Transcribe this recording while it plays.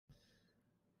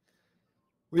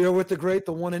We are with the great,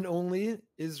 the one and only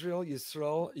Israel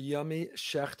Yisrael Yummy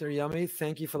Schachter. Yummy,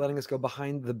 thank you for letting us go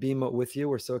behind the Bima with you.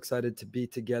 We're so excited to be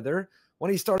together. Why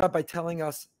don't you start out by telling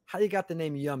us how you got the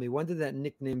name Yummy? When did that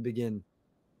nickname begin?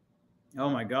 Oh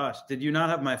my gosh. Did you not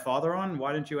have my father on?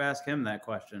 Why didn't you ask him that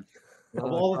question? Of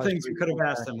all the things you could have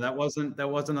asked him, that wasn't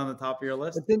on the top of your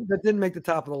list. That didn't make the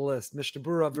top of the list. Mishnah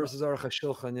Berurah versus Aruch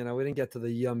HaShulchan. We didn't get to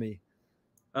the Yummy.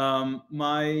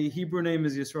 My Hebrew name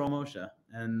is Yisrael Moshe,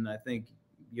 and I think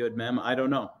Yud Mem. I don't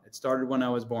know. It started when I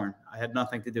was born. I had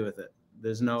nothing to do with it.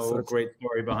 There's no great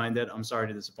story behind it. I'm sorry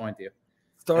to disappoint you.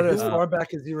 Started as far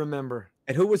back as you remember.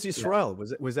 And who was Yisrael?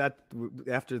 Yeah. Was that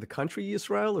after the country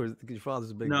Yisrael, or your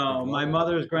father's a big? No, my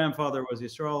mother's grandfather was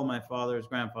Yisrael. My father's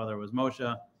grandfather was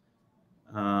Moshe,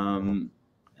 and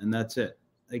that's it.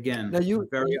 Again, now you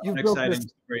exciting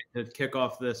story to kick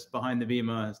off this Behind the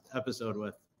Bima episode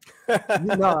with.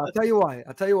 No, I'll tell you why.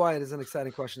 I'll tell you why it is an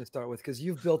exciting question to start with, because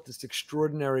you've built this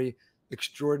extraordinary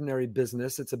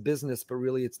business. It's a business, but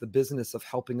really it's the business of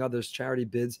helping others, charity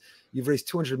bids. You've raised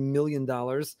 $200 million.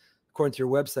 According to your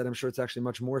website, I'm sure it's actually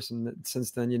much more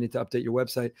since then. You need to update your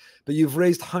website. But you've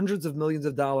raised hundreds of millions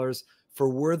of dollars for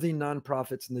worthy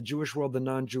nonprofits in the Jewish world, the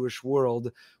non-Jewish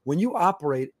world. When you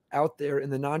operate out there in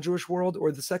the non-Jewish world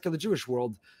or the secular Jewish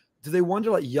world, do they wonder,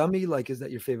 like, Yummy, like, is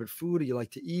that your favorite food? Do you like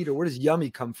to eat? Or where does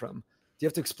Yummy come from? Do you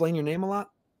have to explain your name a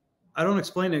lot? I don't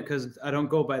explain it because I don't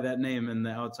go by that name in the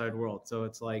outside world. So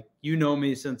it's like, you know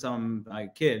me since I'm a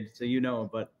kid, so you know,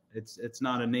 but it's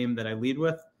not a name that I lead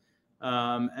with.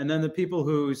 And then the people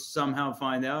who somehow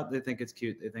find out, they think it's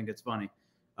cute. They think it's funny.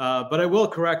 But I will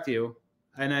correct you,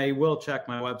 and I will check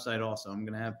my website also. I'm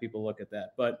going to have people look at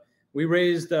that. But we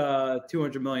raised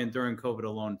 $200 million during COVID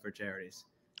alone for charities.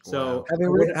 So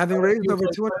having raised over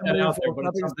 $200 million, but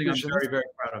it's something I'm very, very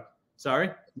proud of.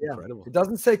 Sorry? Yeah. Incredible. It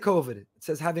doesn't say COVID. It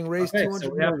says having raised $200 so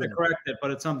we have to correct it,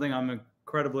 but it's something I'm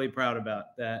incredibly proud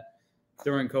about, that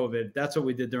during COVID, that's what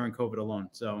we did during COVID alone.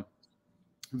 So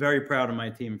very proud of my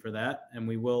team for that, and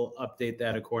we will update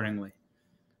that accordingly.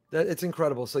 It's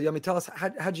incredible. So, Yummy, tell us,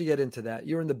 how'd you get into that?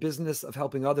 You're in the business of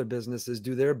helping other businesses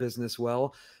do their business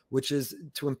well, which is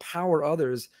to empower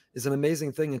others is an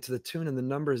amazing thing. And to the tune and the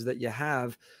numbers that you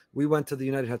have, we went to the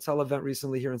United Hatzalah event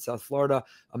recently here in South Florida,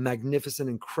 a magnificent,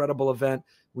 incredible event.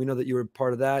 We know that you were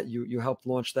part of that. You helped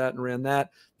launch that and ran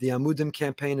that, the Amudim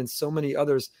campaign, and so many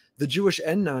others, the Jewish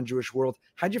and non-Jewish world.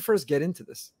 How'd you first get into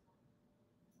this?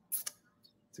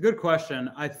 It's a good question.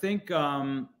 I think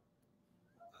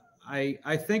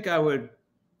I think I would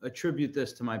attribute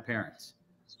this to my parents.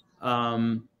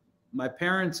 My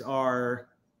parents are,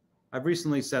 I've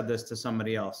recently said this to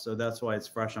somebody else, so that's why it's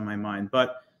fresh on my mind.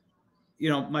 But, you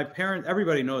know, my parents,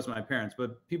 everybody knows my parents,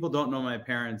 but people don't know my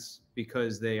parents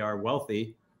because they are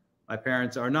wealthy. My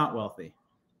parents are not wealthy.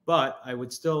 But I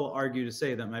would still argue to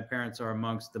say that my parents are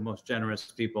amongst the most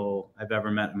generous people I've ever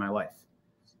met in my life.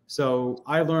 So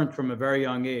I learned from a very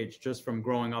young age, just from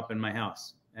growing up in my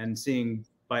house and seeing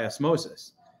by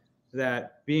osmosis,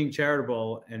 that being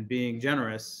charitable and being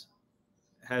generous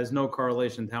has no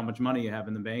correlation to how much money you have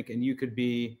in the bank. And you could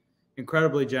be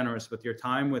incredibly generous with your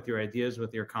time, with your ideas,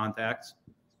 with your contacts,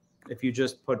 if you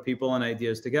just put people and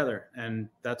ideas together. And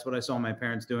that's what I saw my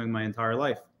parents doing my entire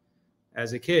life.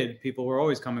 As a kid, people were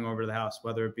always coming over to the house,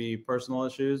 whether it be personal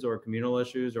issues or communal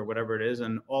issues or whatever it is.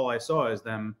 And all I saw is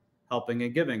them helping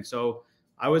and giving. So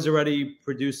I was already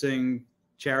producing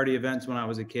charity events when I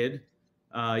was a kid.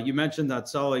 You mentioned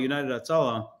Hatzalah, United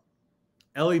Hatzalah.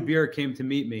 Eli Beer came to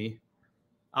meet me.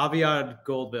 Aviad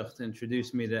Goldberg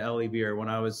introduced me to Eli Beer when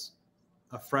I was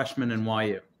a freshman in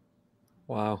YU.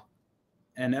 Wow.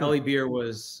 And Eli Beer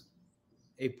was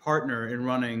a partner in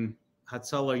running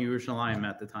Hatzalah Yerushalayim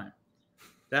at the time.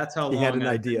 That's how long he had an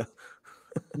idea.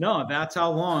 No, that's how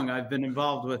long I've been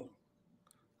involved with.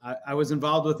 I was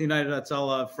involved with United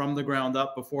Hatzalah from the ground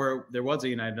up before there was a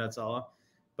United Hatzalah.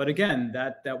 But again,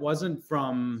 that wasn't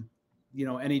from, you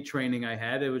know, any training I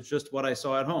had. It was just what I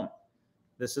saw at home.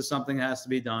 This is something that has to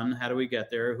be done. How do we get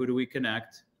there? Who do we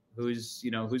connect? Who's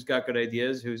got good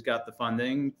ideas? Who's got the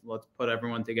funding? Let's put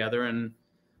everyone together. And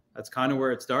that's kind of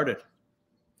where it started.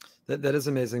 That is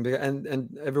amazing.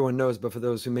 And everyone knows, but for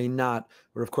those who may not,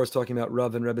 we're of course talking about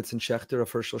Rav and Rebbe Schachter,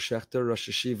 Herschel Schachter, Rosh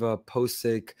Yeshiva,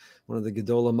 Posek, one of the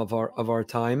Gedolim of our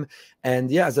time.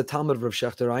 And yeah, as a Talmud of Rav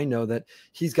Schachter, I know that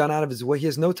he's gone out of his way. He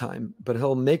has no time, but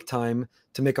he'll make time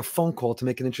to make a phone call, to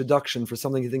make an introduction for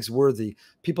something he thinks worthy.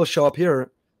 People show up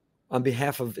here on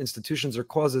behalf of institutions or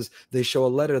causes. They show a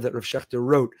letter that Rav Schachter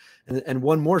wrote. And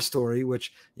one more story,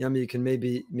 which Yummy, you can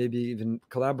maybe even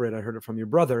collaborate. I heard it from your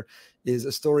brother, is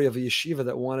a story of a yeshiva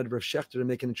that wanted Rav Schachter to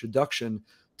make an introduction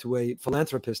to a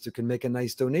philanthropist who can make a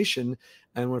nice donation.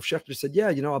 And when Schachter said,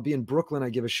 yeah, I'll be in Brooklyn, I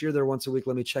give a shiur there once a week,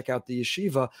 let me check out the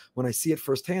yeshiva. When I see it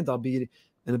firsthand, I'll be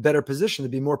in a better position to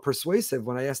be more persuasive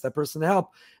when I ask that person to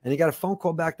help. And he got a phone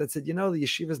call back that said, the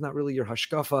yeshiva is not really your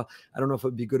hashkafa. I don't know if it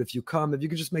would be good if you come. If you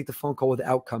could just make the phone call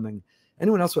without coming.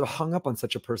 Anyone else would have hung up on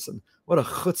such a person. What a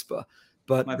chutzpah.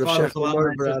 But my father's a lot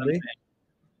nicer than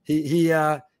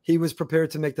me. He was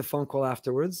prepared to make the phone call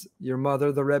afterwards. Your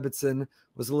mother, the Rebbitzin,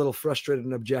 was a little frustrated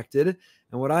and objected.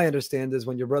 And what I understand is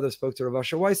when your brother spoke to Rav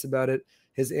Asher Weiss about it,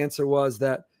 his answer was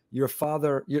that your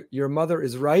mother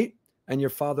is right and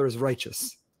your father is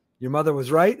righteous. Your mother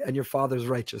was right and your father's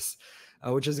righteous,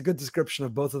 which is a good description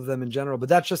of both of them in general. But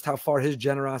that's just how far his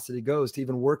generosity goes to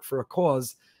even work for a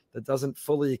cause that doesn't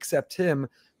fully accept him,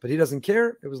 but he doesn't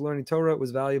care. It was learning Torah. It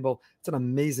was valuable. It's an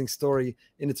amazing story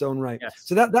in its own right. Yes.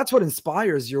 So that's what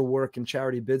inspires your work in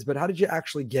charity bids. But how did you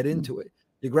actually get into it?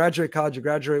 You graduate college, you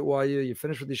graduate YU, you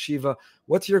finish with yeshiva.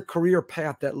 What's your career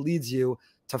path that leads you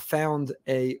to found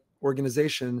a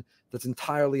organization that's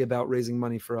entirely about raising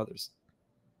money for others?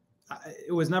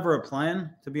 It was never a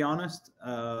plan, to be honest.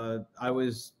 I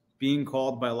was being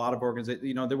called by a lot of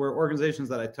organizations. There were organizations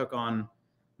that I took on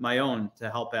my own to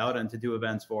help out and to do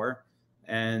events for.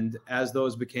 And as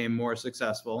those became more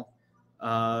successful,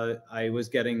 I was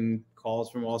getting calls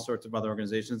from all sorts of other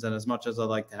organizations. And as much as I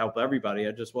like to help everybody,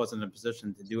 I just wasn't in a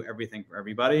position to do everything for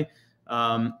everybody.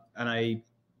 And I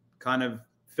kind of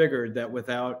figured that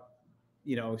without,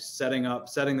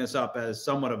 setting this up as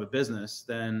somewhat of a business,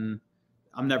 then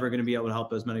I'm never going to be able to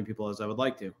help as many people as I would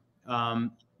like to.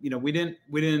 The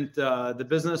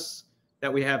business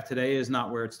that we have today is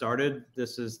not where it started.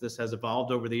 This has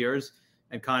evolved over the years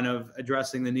and kind of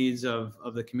addressing the needs of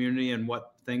the community and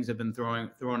what things have been thrown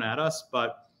at us.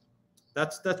 But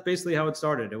that's basically how it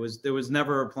started. There was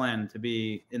never a plan to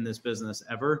be in this business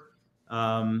ever.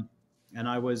 And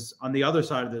I was on the other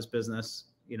side of this business,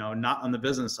 not on the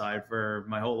business side for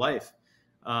my whole life,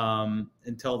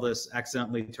 until this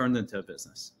accidentally turned into a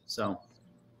business. So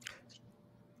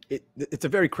it's a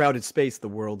very crowded space, the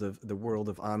world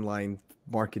of online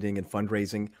marketing and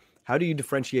fundraising. How do you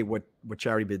differentiate what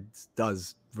Charity Bids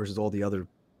does versus all the other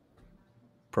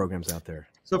programs out there?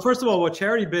 So first of all, what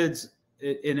Charity Bids,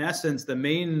 in essence, the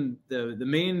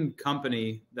main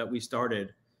company that we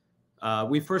started,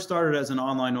 we first started as an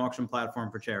online auction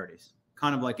platform for charities,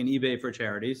 kind of like an eBay for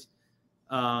charities.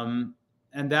 And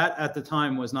that at the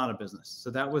time was not a business. So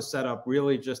that was set up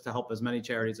really just to help as many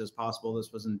charities as possible.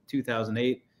 This was in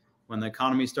 2008 when the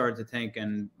economy started to tank,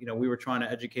 and we were trying to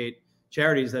educate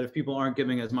charities that if people aren't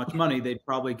giving as much money, they'd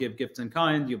probably give gifts in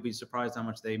kind. You'll be surprised how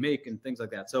much they make and things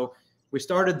like that. So we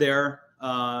started there.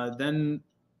 Then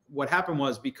what happened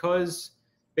was, because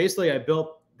basically I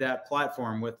built that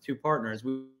platform with two partners,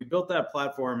 we built that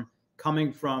platform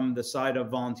coming from the side of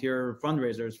volunteer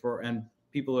fundraisers and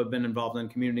people who have been involved in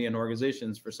community and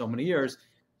organizations for so many years.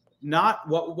 Not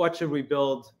what should we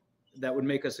build that would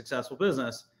make a successful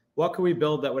business? What could we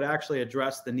build that would actually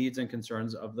address the needs and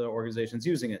concerns of the organizations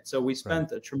using it? So we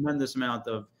spent a tremendous amount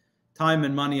of time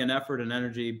and money and effort and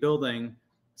energy building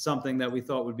something that we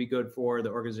thought would be good for the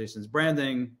organization's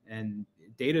branding and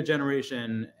data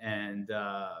generation and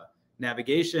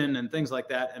navigation and things like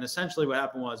that. And essentially what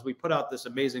happened was we put out this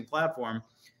amazing platform,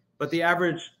 but the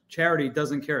average charity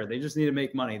doesn't care. They just need to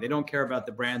make money. They don't care about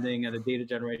the branding and the data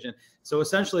generation. So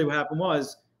essentially what happened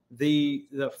was the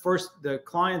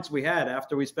clients we had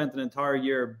after we spent an entire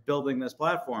year building this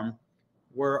platform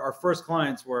our first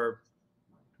clients were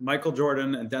Michael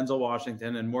Jordan and Denzel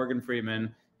Washington and Morgan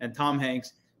Freeman and Tom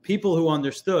Hanks, people who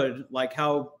understood like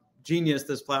how genius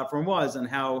this platform was and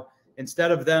how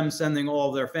instead of them sending all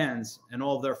of their fans and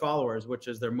all of their followers, which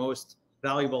is their most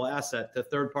valuable asset, to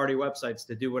third-party websites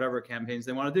to do whatever campaigns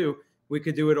they want to do, we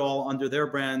could do it all under their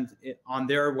brand, on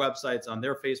their websites, on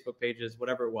their Facebook pages,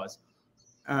 whatever it was.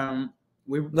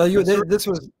 This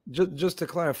was just to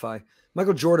clarify.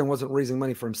 Michael Jordan wasn't raising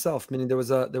money for himself, meaning there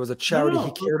was a charity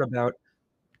he cared about.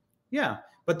 Yeah,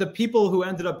 but the people who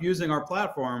ended up using our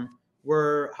platform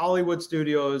were Hollywood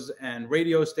studios and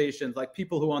radio stations, like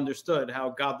people who understood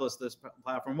how godless this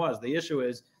platform was. The issue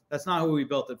is that's not who we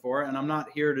built it for, and I'm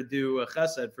not here to do a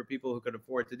chesed for people who could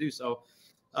afford to do so.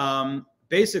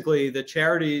 Basically, the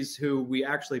charities who we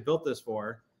actually built this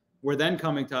for were then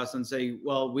coming to us and say,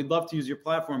 well, we'd love to use your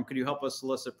platform. Could you help us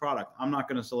solicit product? I'm not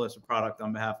going to solicit product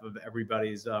on behalf of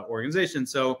everybody's organization.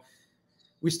 So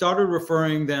we started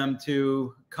referring them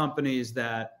to companies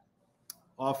that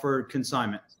offered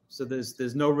consignment. So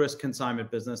there's no risk consignment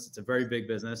business. It's a very big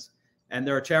business. And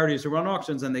there are charities who run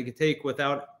auctions and they could take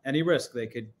without any risk. They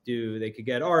could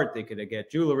get art, they could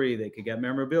get jewelry, they could get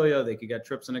memorabilia, they could get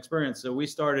trips and experience. So we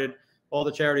started all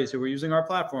the charities who were using our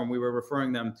platform, we were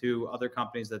referring them to other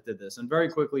companies that did this. And very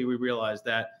quickly, we realized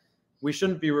that we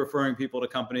shouldn't be referring people to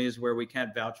companies where we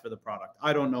can't vouch for the product.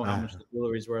 I don't know how much the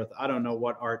jewelry is worth. I don't know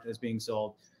what art is being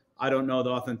sold. I don't know the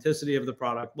authenticity of the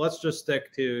product. Let's just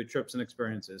stick to trips and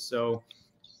experiences. So,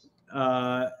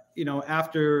 you know,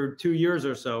 after 2 years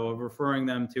or so of referring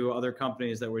them to other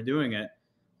companies that were doing it,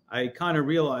 I kind of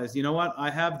realized, you know what, I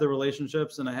have the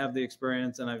relationships and I have the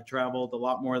experience and I've traveled a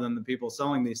lot more than the people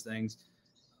selling these things.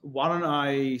 Why don't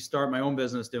I start my own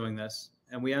business doing this?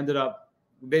 And we ended up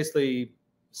basically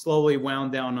slowly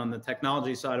wound down on the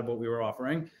technology side of what we were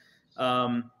offering.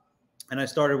 And I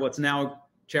started what's now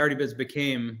CharityBids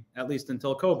became, at least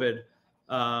until COVID,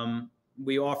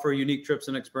 we offer unique trips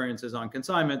and experiences on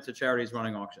consignment to charities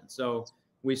running auctions. So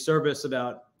we service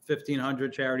about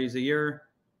 1,500 charities a year,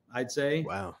 I'd say.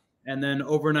 Wow. And then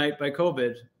overnight by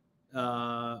COVID,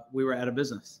 we were out of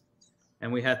business.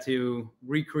 And we had to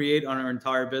recreate on our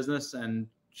entire business and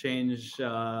change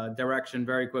direction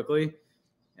very quickly.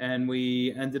 And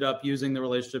we ended up using the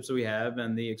relationships that we have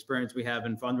and the experience we have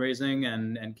in fundraising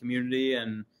and community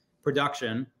and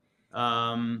production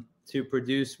to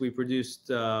produce. We produced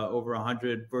over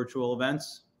 100 virtual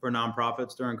events for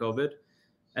nonprofits during COVID.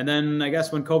 And then I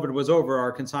guess when COVID was over, our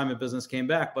consignment business came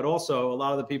back. But also a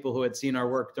lot of the people who had seen our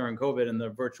work during COVID in the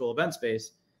virtual event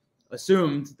space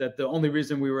assumed that the only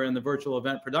reason we were in the virtual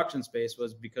event production space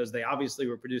was because they obviously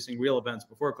were producing real events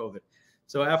before COVID.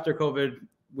 So after COVID,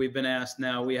 we've been asked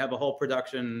now, we have a whole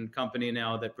production company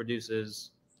now that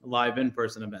produces live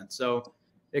in-person events. So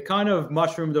it kind of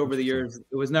mushroomed over the years.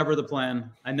 It was never the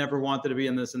plan. I never wanted to be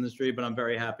in this industry, but I'm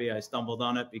very happy I stumbled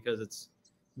on it because it's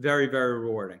very, very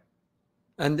rewarding.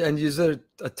 And is there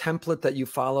a template that you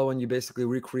follow and you basically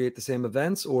recreate the same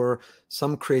events, or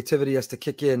some creativity has to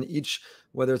kick in each,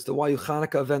 whether it's the YU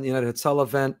Hanukkah event, the United Hatzalah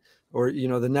event, or, you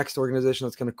know, the next organization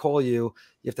that's going to call you,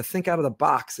 you have to think out of the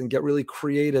box and get really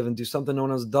creative and do something no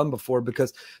one has done before.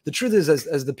 Because the truth is,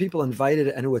 as the people invited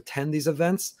and who attend these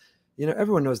events, you know,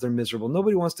 everyone knows they're miserable.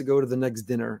 Nobody wants to go to the next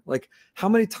dinner. Like, how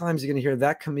many times are you going to hear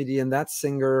that comedian, that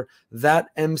singer, that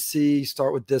MC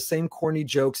start with the same corny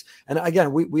jokes? And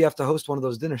again, we have to host one of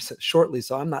those dinners shortly,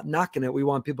 so I'm not knocking it. We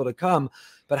want people to come.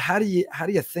 But how do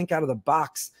you think out of the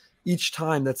box each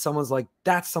time that someone's like,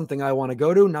 that's something I want to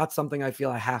go to, not something I feel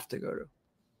I have to go to?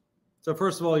 So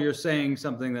first of all, you're saying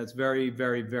something that's very,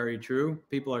 very, very true.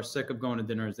 People are sick of going to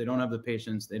dinners. They don't have the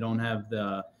patience. They don't have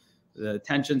the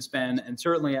attention span. And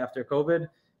certainly after COVID,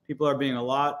 people are being a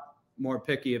lot more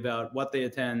picky about what they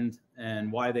attend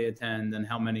and why they attend and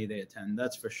how many they attend.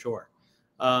 That's for sure.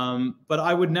 But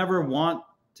I would never want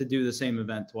to do the same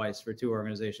event twice for two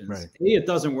organizations. Right. It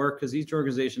doesn't work because each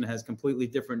organization has completely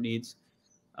different needs.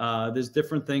 There's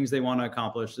different things they want to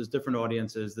accomplish. There's different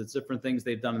audiences. There's different things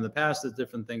they've done in the past. There's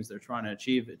different things they're trying to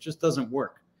achieve. It just doesn't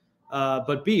work.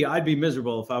 But B, I'd be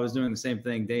miserable if I was doing the same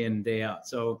thing day in and day out.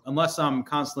 So unless I'm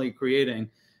constantly creating,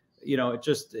 you know, it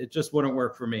just wouldn't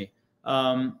work for me.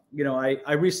 You know,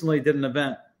 I recently did an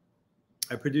event.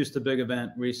 I produced a big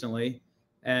event recently,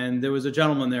 and there was a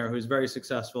gentleman there who's very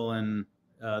successful in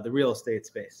the real estate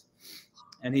space.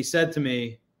 And he said to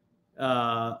me,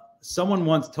 someone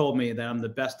once told me that I'm the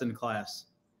best in class.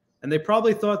 And they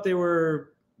probably thought they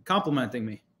were complimenting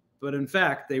me. But in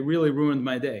fact, they really ruined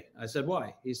my day. I said,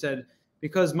 why? He said,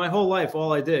 because my whole life,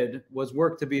 all I did was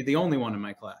work to be the only one in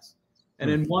my class.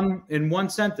 And in one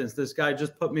sentence, this guy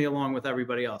just put me along with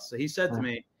everybody else. So he said to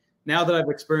me, now that I've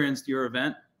experienced your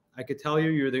event, I could tell you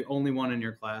you're the only one in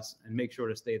your class, and make sure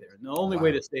to stay there. And the only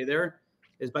way to stay there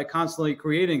is by constantly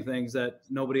creating things that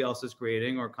nobody else is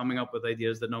creating, or coming up with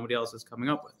ideas that nobody else is coming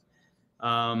up with.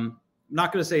 I'm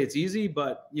not going to say it's easy,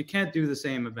 but you can't do the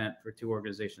same event for two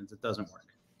organizations. It doesn't work.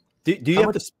 Do you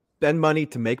have to spend money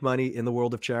to make money in the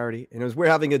world of charity? And as we're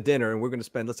having a dinner and we're going to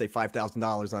spend, let's say,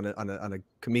 $5,000 on a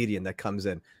comedian that comes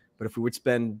in, but if we would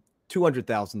spend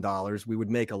 $200,000, we would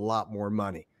make a lot more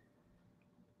money.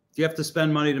 Do you have to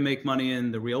spend money to make money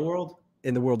in the real world?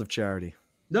 In the world of charity?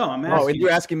 No, I'm asking. Oh, and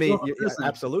you're asking me?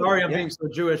 Absolutely. Sorry, I'm being so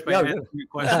Jewish by asking you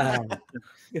questions.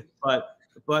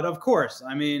 But of course,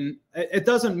 I mean, it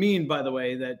doesn't mean, by the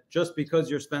way, that just because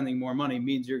you're spending more money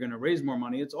means you're going to raise more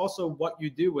money. It's also what you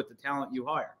do with the talent you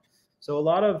hire. So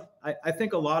I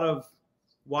think a lot of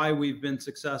why we've been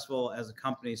successful as a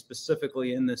company,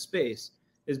 specifically in this space,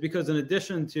 is because in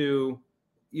addition to,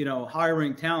 you know,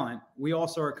 hiring talent, we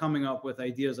also are coming up with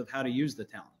ideas of how to use the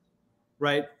talent,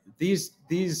 right? These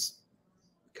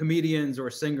comedians or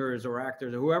singers or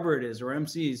actors or whoever it is, or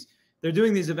MCs, they're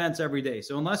doing these events every day.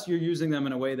 So unless you're using them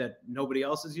in a way that nobody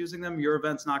else is using them, your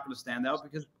event's not going to stand out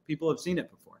because people have seen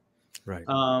it before. Right.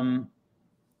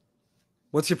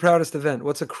 What's your proudest event?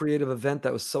 What's a creative event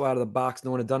that was so out of the box?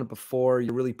 No one had done it before.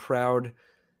 You're really proud.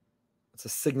 It's a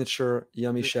signature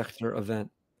Yummy Schachter event.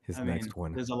 His next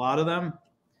one. There's a lot of them.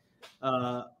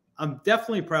 I'm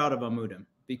definitely proud of Amudim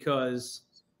because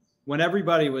when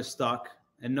everybody was stuck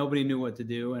and nobody knew what to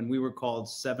do, and we were called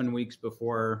 7 weeks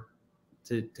before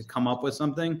to come up with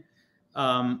something,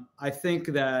 I think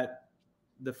that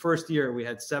the first year we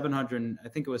had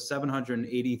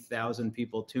 780,000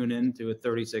 people tune in to a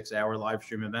 36-hour live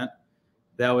stream event.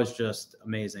 That was just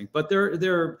amazing. But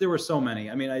there were so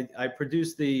many. I mean, I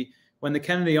produced when the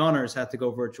Kennedy Honors had to go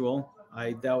virtual.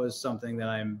 That was something that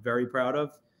I'm very proud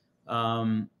of.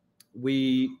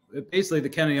 Basically the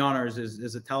Kennedy Honors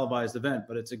is a televised event,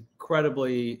 but it's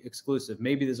incredibly exclusive.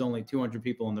 Maybe there's only 200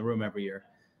 people in the room every year.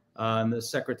 And the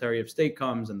Secretary of State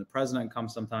comes and the president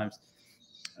comes sometimes.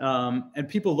 And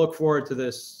people look forward to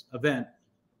this event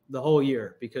the whole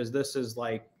year because this is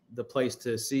like the place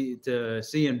to see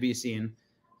and be seen.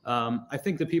 I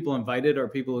think the people invited are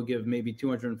people who give maybe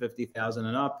 250,000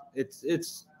 and up.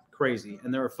 It's crazy.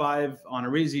 And there are 5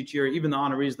 honorees each year. Even the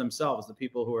honorees themselves, the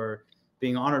people who are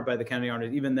being honored by the Kennedy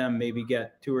Honors, even them maybe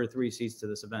get 2 or 3 seats to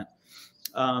this event.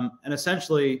 And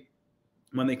essentially,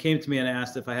 when they came to me and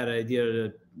asked if I had an idea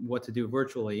to what to do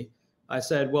virtually, I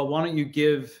said, well, why don't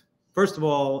you first of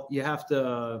all, you have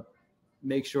to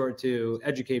make sure to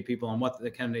educate people on what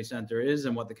the Kennedy Center is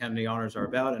and what the Kennedy Honors are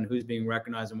about and who's being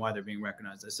recognized and why they're being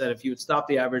recognized. I said, if you would stop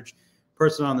the average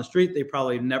person on the street, they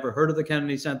probably never heard of the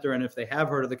Kennedy Center. And if they have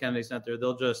heard of the Kennedy Center,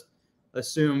 they'll just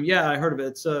assume, yeah, I heard of it.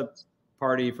 It's a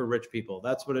party for rich people.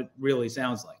 That's what it really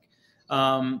sounds like.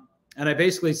 And I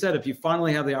basically said, if you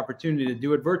finally have the opportunity to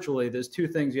do it virtually, there's 2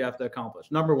 things you have to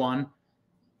accomplish. Number one,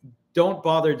 don't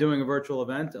bother doing a virtual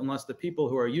event unless the people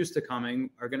who are used to coming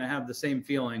are going to have the same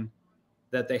feeling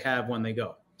that they have when they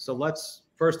go. So let's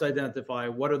first identify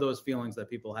what are those feelings that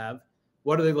people have.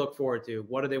 What do they look forward to?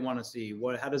 What do they want to see?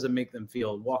 How does it make them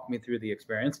feel? Walk me through the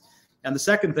experience. And the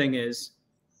second thing is,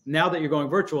 now that you're going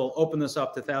virtual, open this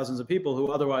up to thousands of people who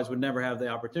otherwise would never have the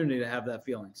opportunity to have that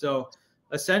feeling. So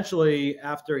essentially,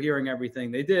 after hearing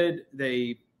everything they did,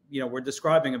 they were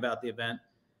describing about the event.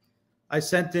 I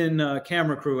sent in a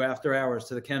camera crew after hours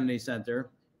to the Kennedy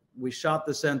Center. We shot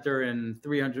the center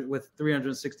with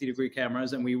 360-degree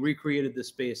cameras, and we recreated the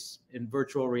space in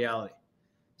virtual reality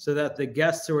so that the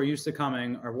guests who are used to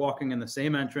coming are walking in the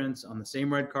same entrance on the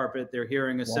same red carpet. They're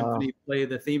hearing a symphony play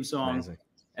the theme song. Amazing.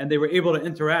 And they were able to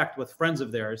interact with friends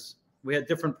of theirs. We had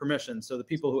different permissions. So the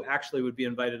people who actually would be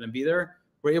invited and be there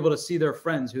were able to see their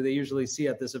friends who they usually see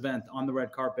at this event on the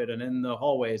red carpet and in the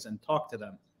hallways and talk to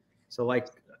them. So like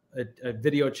a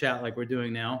video chat like we're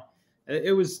doing now.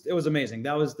 It was amazing.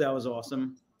 That was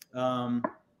awesome.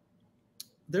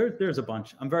 There's a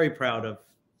bunch. I'm very proud of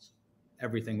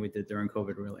everything we did during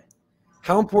COVID, really.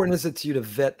 How important is it to you to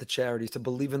vet the charities, to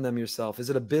believe in them yourself?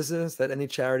 Is it a business that any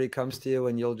charity comes to you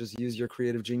and you'll just use your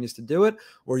creative genius to do it?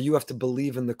 Or you have to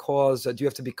believe in the cause? Do you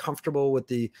have to be comfortable with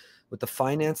the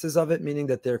finances of it, meaning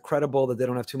that they're credible, that they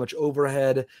don't have too much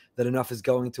overhead, that enough is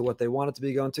going to what they want it to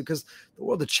be going to? Because the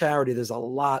world of charity, there's a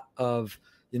lot of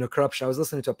corruption. I was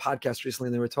listening to a podcast recently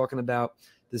and they were talking about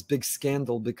this big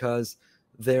scandal because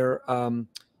there's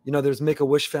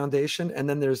Make-A-Wish Foundation, and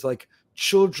then there's like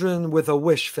Children with a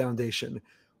Wish Foundation,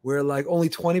 where like only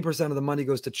 20% of the money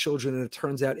goes to children, and it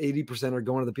turns out 80% are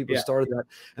going to the people who started that.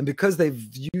 And because they've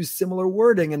used similar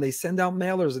wording and they send out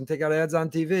mailers and take out ads on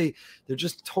TV, they're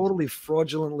just totally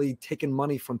fraudulently taking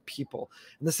money from people.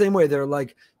 In the same way, there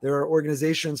are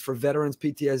organizations for veterans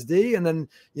PTSD, and then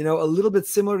a little bit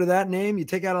similar to that name, you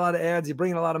take out a lot of ads, you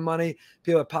bring in a lot of money,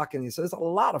 people are pocketing you. So there's a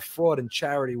lot of fraud in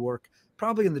charity work.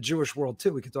 Probably in the Jewish world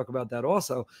too. We could talk about that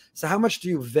also. So how much do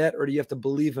you vet, or do you have to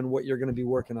believe in what you're going to be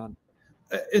working on?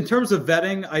 In terms of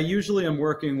vetting, I usually am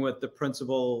working with the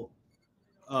principal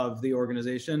of the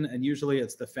organization, and usually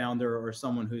it's the founder or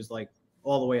someone who's like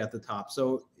all the way at the top.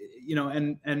 So,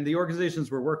 and the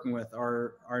organizations we're working with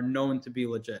are known to be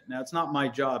legit. Now, it's not my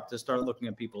job to start looking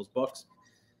at people's books,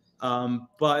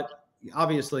 but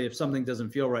obviously if something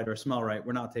doesn't feel right or smell right,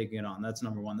 we're not taking it on. That's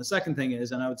number one. The second thing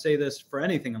is, and I would say this for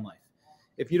anything in life,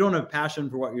 if you don't have passion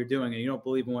for what you're doing and you don't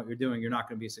believe in what you're doing, you're not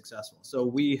going to be successful. So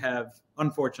we have,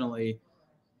 fortunately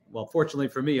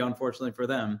for me, unfortunately for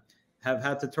them, have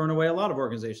had to turn away a lot of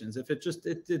organizations. If it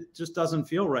just doesn't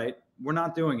feel right, we're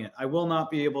not doing it. I will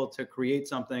not be able to create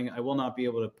something. I will not be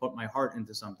able to put my heart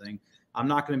into something. I'm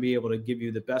not going to be able to give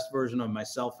you the best version of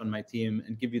myself and my team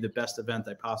and give you the best event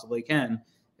I possibly can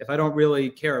if I don't really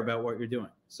care about what you're doing.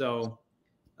 So,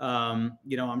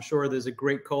 I'm sure there's a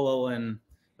great kollel in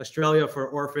Australia for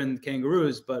orphaned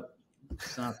kangaroos, but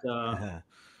it's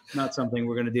not something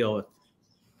we're going to deal with.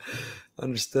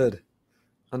 Understood.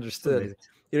 Understood.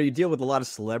 You know, you deal with a lot of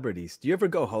celebrities. Do you ever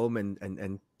go home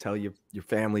and tell your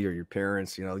family or your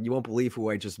parents, you know, you won't believe who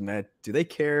I just met? Do they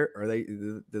care? Or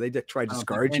do they try to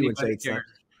discourage you and say it's not?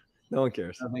 No one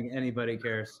cares. I don't think anybody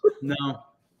cares. No.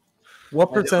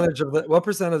 What percentage of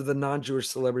the non-Jewish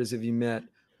celebrities have you met?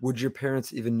 Would your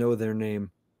parents even know their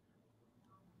name?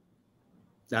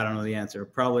 I don't know the answer.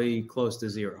 Probably close to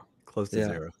zero. Close to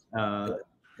zero.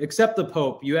 Except the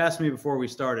Pope. You asked me before we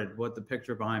started what the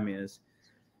picture behind me is.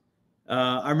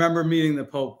 I remember meeting the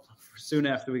Pope soon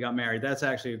after we got married. That's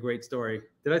actually a great story.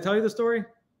 Did I tell you the story?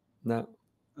 No.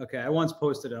 Okay. I once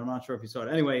posted it. I'm not sure if you saw it.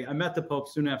 Anyway, I met the Pope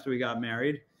soon after we got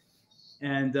married.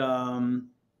 And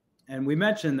we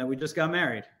mentioned that we just got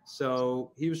married.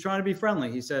 So he was trying to be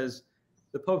friendly. He says,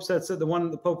 the Pope said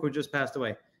the Pope who just passed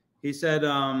away. He said,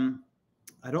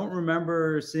 I don't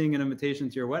remember seeing an invitation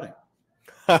to your wedding.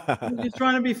 He's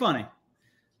trying to be funny.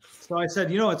 So I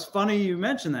said, you know, it's funny you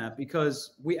mentioned that,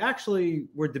 because we actually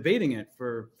were debating it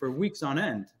for weeks on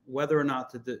end, whether or not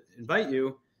to invite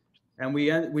you. And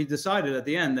we decided at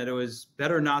the end that it was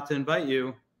better not to invite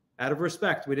you. Out of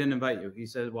respect, we didn't invite you. He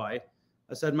said, why?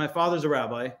 I said, my father's a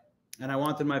rabbi, and I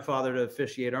wanted my father to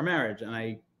officiate our marriage. And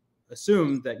I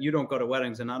assumed that you don't go to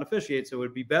weddings and not officiate. So it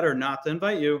would be better not to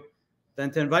invite you than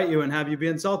to invite you and have you be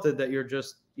insulted that you're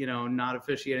just, you know, not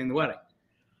officiating the wedding.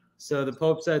 So the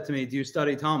Pope said to me, do you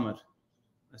study Talmud?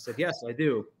 I said, yes, I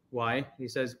do. Why? He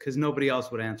says, because nobody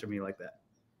else would answer me like that.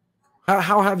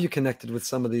 How have you connected with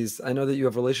some of these? I know that you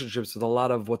have relationships with a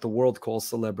lot of what the world calls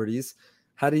celebrities.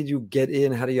 How did you get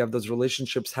in? How do you have those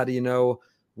relationships? How do you know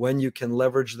when you can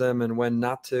leverage them and when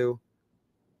not to?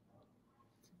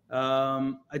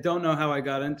 I don't know how I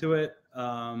got into it,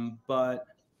 but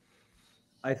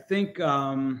I think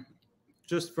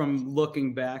just from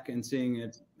looking back and seeing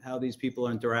it, how these people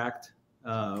interact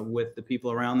with the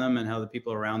people around them and how the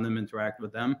people around them interact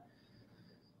with them,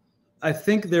 I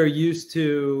think they're used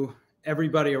to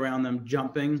everybody around them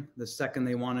jumping the second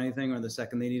they want anything or the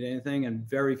second they need anything, and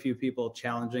very few people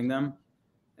challenging them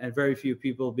and very few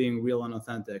people being real and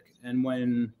authentic. And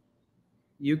when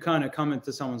you kind of come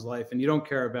into someone's life and you don't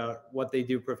care about what they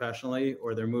do professionally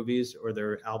or their movies or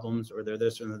their albums or their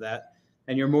this or that,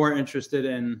 and you're more interested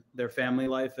in their family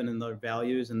life and in their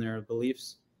values and their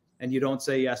beliefs, and you don't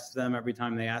say yes to them every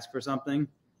time they ask for something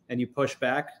and you push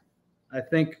back, I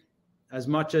think as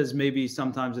much as maybe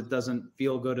sometimes it doesn't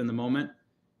feel good in the moment,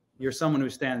 you're someone who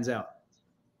stands out,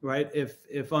 right?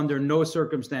 If under no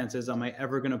circumstances am I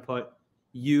ever going to put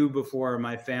you before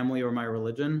my family or my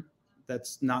religion,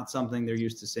 that's not something they're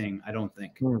used to seeing, I don't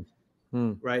think.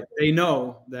 Right? They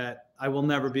know that I will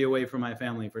never be away from my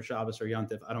family for Shabbos or Yom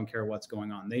Tov. I don't care what's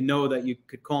going on. They know that you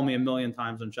could call me a million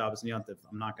times on Shabbos and Yom Tov.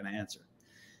 I'm not going to answer.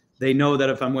 They know that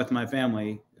if I'm with my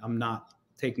family, I'm not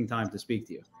taking time to speak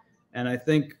to you. And I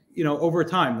think, you know, over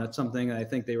time, that's something that I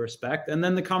think they respect. And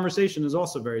then the conversation is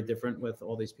also very different with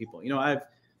all these people. You know, I have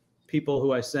people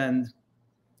who I send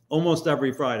almost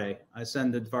every Friday. I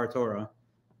send the Dvar Torah.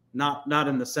 Not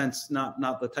in the sense, not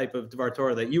the type of Dvar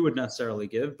Torah that you would necessarily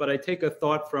give, but I take a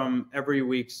thought from every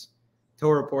week's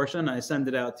Torah portion. I send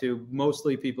it out to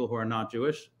mostly people who are not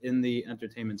Jewish in the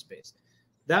entertainment space.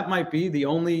 That might be the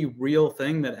only real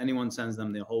thing that anyone sends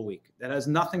them the whole week. That has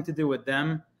nothing to do with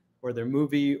them or their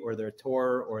movie or their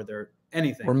tour or their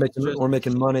anything. Or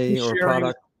making money or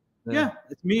product. Yeah,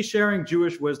 it's me sharing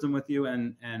Jewish wisdom with you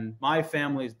and my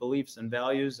family's beliefs and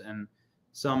values and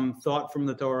some thought from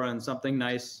the Torah and something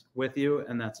nice with you,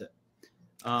 and that's it.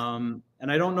 And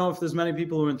I don't know if there's many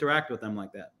people who interact with them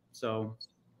like that. So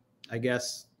I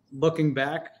guess looking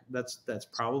back, that's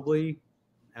probably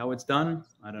how it's done.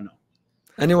 I don't know.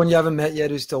 Anyone you haven't met yet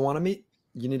who still want to meet,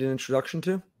 you need an introduction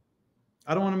to?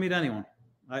 I don't want to meet anyone.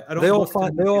 I don't. They all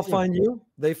find you.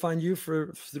 They find you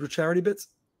through charity bits.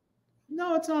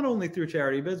 No, it's not only through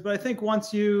charity bits, but I think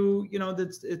once you know,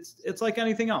 it's like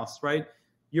anything else, right?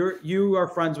 You are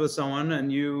friends with someone and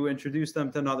you introduce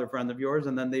them to another friend of yours,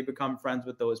 and then they become friends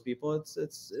with those people.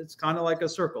 It's kind of like a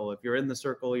circle. If you're in the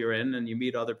circle you're in and you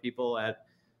meet other people at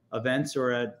events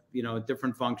or at, you know,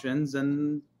 different functions,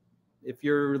 and if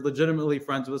you're legitimately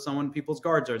friends with someone, people's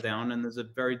guards are down and there's a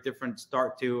very different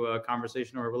start to a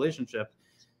conversation or a relationship.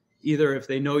 Either if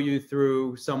they know you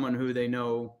through someone who they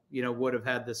know, you know, would have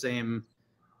had the same,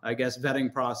 I guess,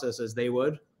 vetting process as they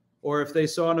would, or if they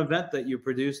saw an event that you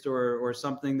produced or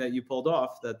something that you pulled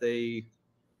off that they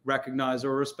recognize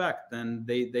or respect, then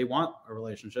they want a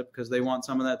relationship because they want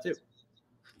some of that too.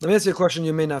 Let me ask you a question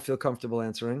you may not feel comfortable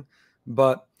answering,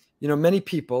 but you know, many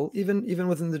people, even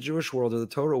within the Jewish world or the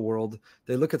Torah world,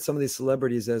 they look at some of these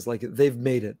celebrities as like they've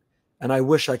made it. and I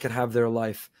wish I could have their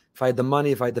life. If I had the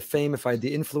money, if I had the fame, if I had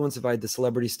the influence, if I had the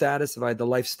celebrity status, if I had the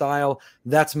lifestyle,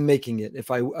 that's making it.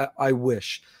 If I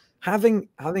wish. Having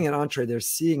an entree there,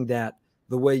 seeing that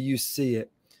the way you see it,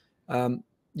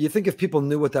 you think if people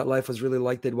knew what that life was really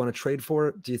like, they'd want to trade for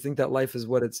it? Do you think that life is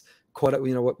what it's caught up,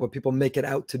 what people make it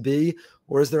out to be?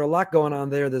 Or is there a lot going on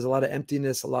there? There's a lot of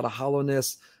emptiness, a lot of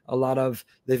hollowness, a lot of,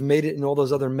 they've made it in all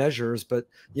those other measures. But,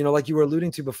 like you were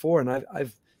alluding to before, and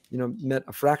I've met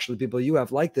a fraction of the people you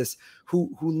have like this,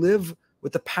 who live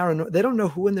with the paranoia. They don't know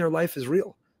who in their life is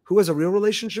real, who has a real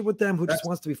relationship with them, who just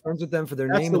wants to be friends with them for their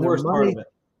name and their money. That's the worst part of it.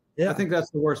 Yeah. I think that's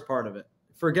the worst part of it.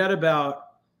 Forget about,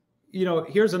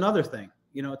 here's another thing,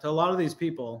 to a lot of these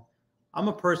people, I'm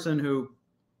a person who,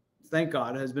 thank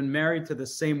God, has been married to the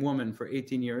same woman for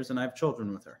 18 years, and I have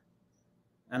children with her.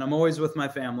 And I'm always with my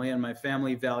family, and my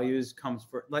family values comes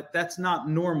for, like, that's not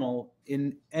normal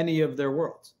in any of their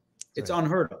worlds. It's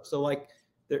unheard of. So like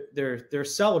they're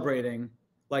celebrating,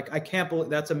 like, I can't believe,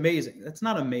 that's amazing. That's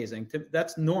not amazing.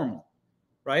 That's normal.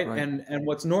 Right. And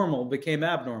what's normal became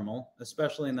abnormal,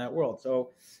 especially in that world.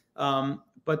 So,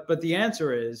 but the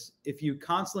answer is, if you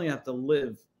constantly have to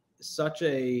live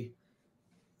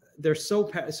there's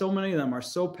so many of them are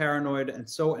so paranoid and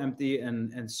so empty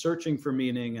and searching for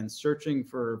meaning and searching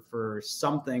for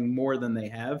something more than they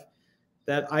have,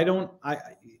 that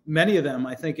many of them,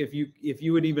 I think if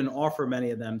you would even offer many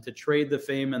of them to trade the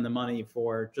fame and the money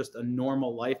for just a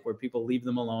normal life where people leave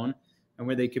them alone and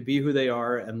where they could be who they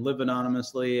are and live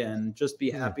anonymously and just be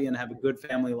happy and have a good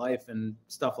family life and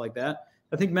stuff like that,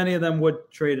 I think many of them would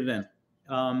trade it in.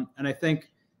 And I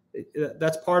think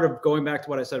that's part of, going back to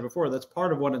what I said before, that's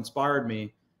part of what inspired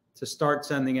me to start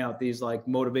sending out these like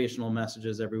motivational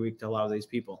messages every week to a lot of these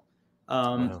people.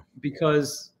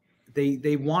 Because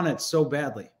they want it so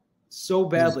badly. So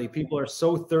badly. People are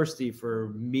so thirsty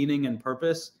for meaning and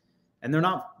purpose, and they're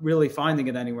not really finding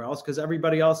it anywhere else, because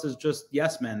everybody else is just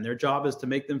yes men. Their job is to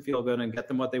make them feel good and get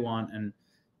them what they want. And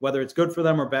whether it's good for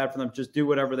them or bad for them, just do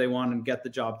whatever they want and get the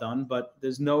job done. But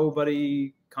there's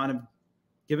nobody kind of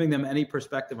giving them any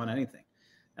perspective on anything.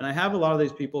 And I have a lot of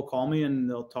these people call me and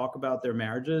they'll talk about their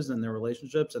marriages and their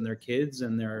relationships and their kids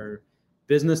and their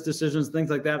business decisions, things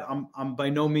like that. I'm by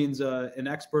no means an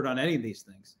expert on any of these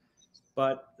things.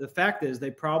 But the fact is,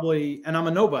 they probably, and I'm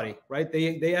a nobody, right?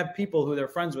 They have people who they're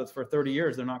friends with for 30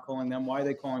 years. They're not calling them. Why are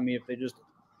they calling me if they just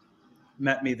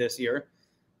met me this year?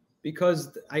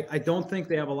 Because I don't think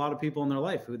they have a lot of people in their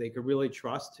life who they could really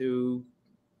trust or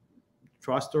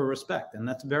respect. And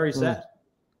that's very sad.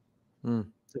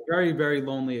 It's a very, very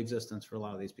lonely existence for a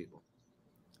lot of these people.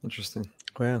 Interesting.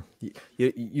 Well,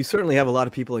 you certainly have a lot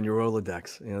of people in your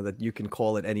Rolodex, that you can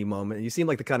call at any moment. You seem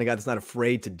like the kind of guy that's not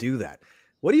afraid to do that.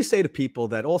 What do you say to people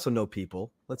that also know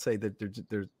people? Let's say that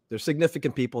they're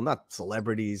significant people, not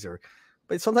celebrities,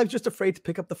 but sometimes just afraid to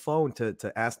pick up the phone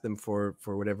to ask them for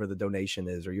whatever the donation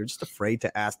is, or you're just afraid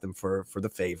to ask them for the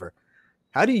favor.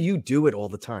 How do you do it all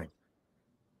the time?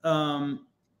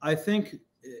 I think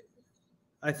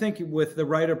with the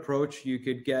right approach, you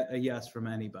could get a yes from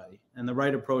anybody. And the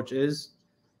right approach is,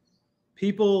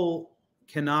 people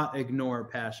cannot ignore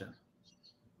passion,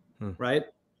 right?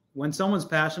 When someone's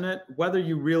passionate, whether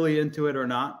you're really into it or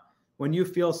not, when you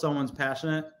feel someone's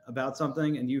passionate about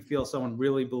something and you feel someone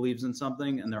really believes in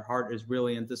something and their heart is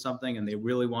really into something and they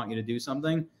really want you to do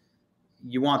something,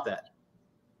 you want that,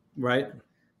 right?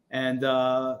 And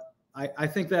I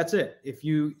think that's it.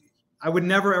 I would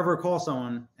never, ever call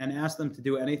someone and ask them to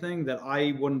do anything that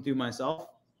I wouldn't do myself,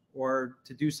 or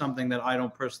to do something that I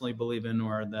don't personally believe in,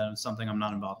 or that something I'm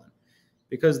not involved in,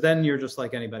 because then you're just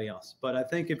like anybody else. But I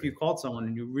think if you called someone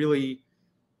and you're really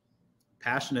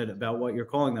passionate about what you're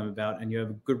calling them about, and you have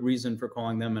a good reason for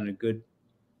calling them and a good,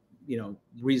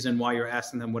 reason why you're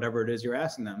asking them whatever it is you're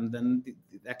asking them, then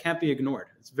that can't be ignored.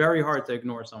 It's very hard to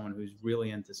ignore someone who's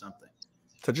really into something.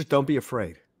 So just don't be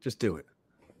afraid. Just do it.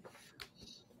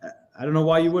 I don't know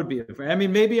why you would be afraid. I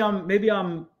mean, maybe I'm,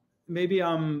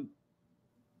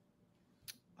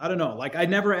 I don't know. Like, I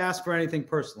never ask for anything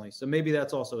personally. So maybe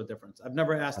that's also a difference. I've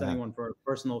never asked anyone for a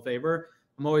personal favor.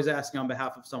 I'm always asking on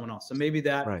behalf of someone else. So maybe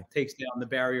that takes down the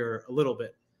barrier a little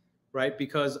bit, right?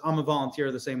 Because I'm a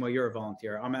volunteer the same way you're a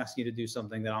volunteer. I'm asking you to do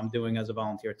something that I'm doing as a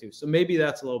volunteer too. So maybe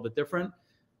that's a little bit different.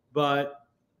 But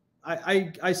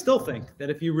I still think that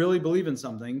if you really believe in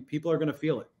something, people are going to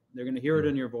feel it. They're going to hear it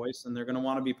in your voice, and they're going to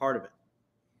want to be part of it.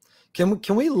 Can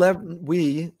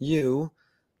you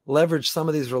leverage some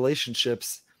of these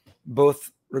relationships,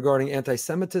 both regarding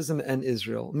anti-Semitism and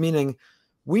Israel? Meaning,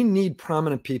 we need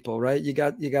prominent people, right? You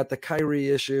got the Kyrie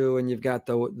issue, and you've got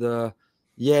the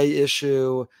Ye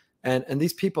issue, and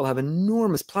these people have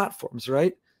enormous platforms,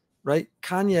 right?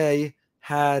 Kanye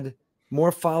had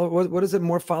More follow. What is it?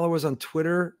 More followers on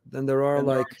Twitter than there are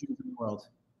like Jews in the world.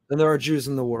 Than there are Jews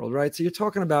in the world, right? So you're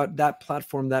talking about that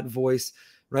platform, that voice,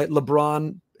 right?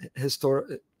 LeBron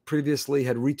previously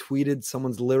had retweeted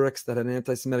someone's lyrics that had an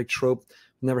anti-Semitic trope,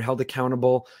 never held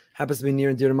accountable. Happens to be near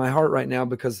and dear to my heart right now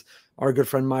because our good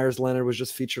friend Myers Leonard was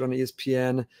just featured on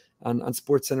ESPN, on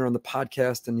SportsCenter, on the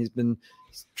podcast, and he's been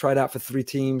tried out for 3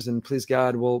 teams. And please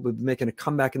God, we'll be making a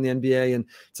comeback in the NBA. And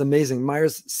it's amazing.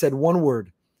 Myers said one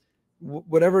word.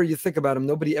 Whatever you think about him,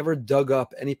 nobody ever dug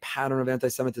up any pattern of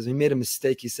anti-Semitism. He made a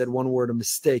mistake. He said one word, a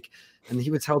mistake, and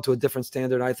he was held to a different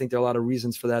standard. I think there are a lot of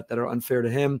reasons for that are unfair to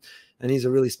him, and he's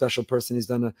a really special person. He's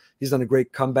done a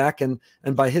great comeback, and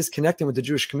by his connecting with the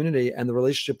Jewish community and the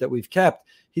relationship that we've kept,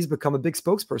 he's become a big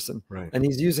spokesperson. Right. And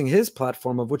he's using his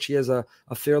platform, of which he has a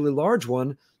fairly large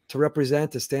one, to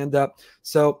represent, to stand up.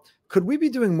 So could we be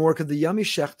doing more? Could the Yummy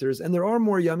Schachters, and there are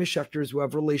more Yummy Schachters who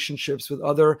have relationships with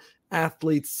other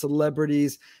athletes,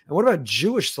 celebrities, and what about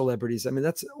Jewish celebrities? I mean,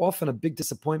 that's often a big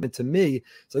disappointment to me.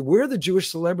 It's like, where are the Jewish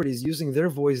celebrities using their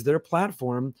voice, their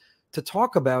platform, to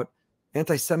talk about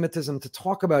anti-Semitism, to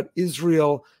talk about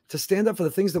Israel, to stand up for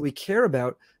the things that we care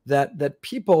about, that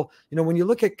people, when you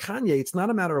look at Kanye, it's not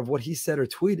a matter of what he said or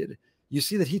tweeted. You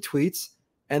see that he tweets,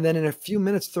 and then in a few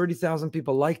minutes, 30,000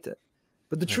 people liked it.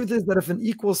 But the truth is that if an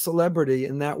equal celebrity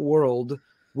in that world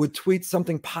would tweet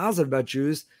something positive about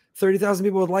Jews, 30,000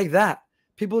 people would like that.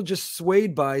 People are just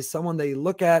swayed by someone they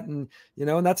look at, and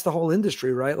and that's the whole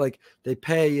industry, right? Like, they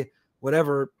pay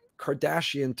whatever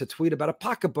Kardashian to tweet about a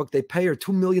pocketbook. They pay her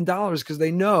 $2 million because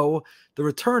they know the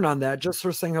return on that just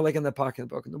for saying her like in the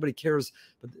pocketbook. Nobody cares.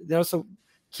 But so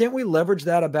can't we leverage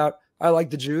that about, I like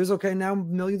the Jews? Okay, now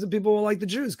millions of people will like the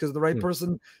Jews because the right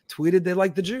person tweeted they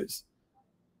like the Jews.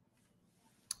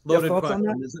 Loaded question.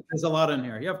 There's a lot in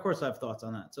here. Yeah, of course I have thoughts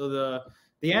on that. So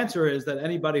the answer is that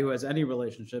anybody who has any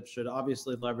relationship should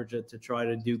obviously leverage it to try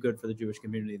to do good for the Jewish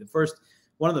community.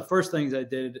 One of the first things I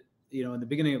did, in the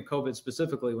beginning of COVID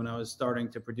specifically, when I was starting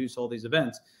to produce all these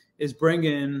events, is bring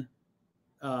in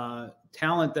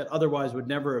talent that otherwise would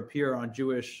never appear on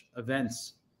Jewish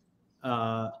events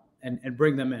and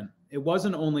bring them in. It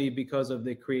wasn't only because of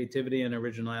the creativity and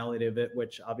originality of it,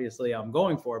 which obviously I'm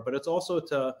going for, but it's also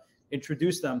to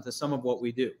introduce them to some of what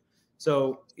we do.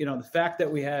 So, the fact that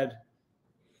we had,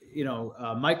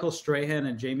 Michael Strahan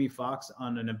and Jamie Foxx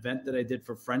on an event that I did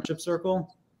for Friendship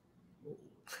Circle,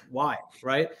 why,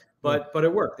 right? But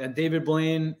it worked. And David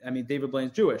Blaine's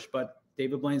Jewish, but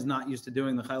David Blaine's not used to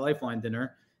doing the Chai Lifeline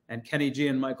dinner, and Kenny G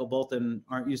and Michael Bolton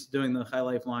aren't used to doing the Chai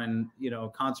Lifeline,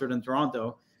 concert in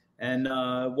Toronto, and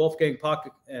Wolfgang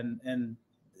Puck and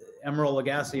Emerald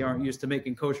Lagasse aren't used to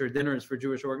making kosher dinners for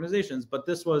Jewish organizations, but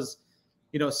this was,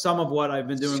 some of what I've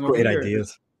been doing over the years. Great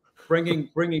ideas.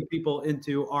 Bringing people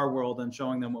into our world and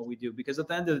showing them what we do, because at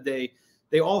the end of the day,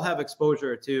 they all have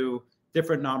exposure to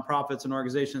different nonprofits and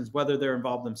organizations, whether they're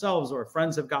involved themselves or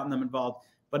friends have gotten them involved.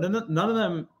 But none of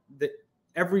them,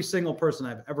 every single person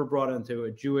I've ever brought into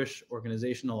a Jewish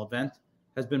organizational event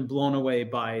has been blown away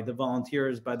by the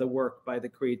volunteers, by the work, by the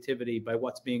creativity, by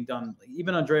what's being done.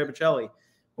 Even Andrea Bocelli,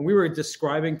 when we were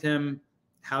describing to him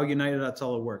how United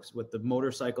Hatzalah works with the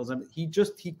motorcycles, and he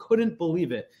couldn't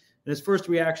believe it. And his first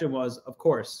reaction was, of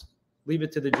course, leave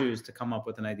it to the Jews to come up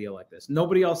with an idea like this.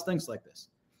 Nobody else thinks like this,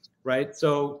 right?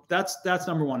 So that's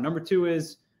number one. Number two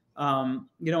is, and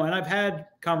I've had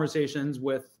conversations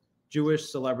with Jewish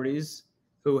celebrities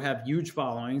who have huge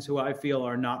followings, who I feel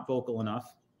are not vocal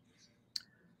enough.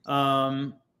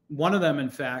 One of them, in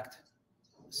fact,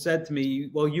 said to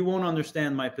me, well, you won't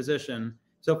understand my position.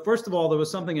 So first of all, there was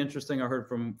something interesting I heard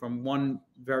from one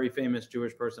very famous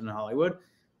Jewish person in Hollywood.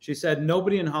 She said,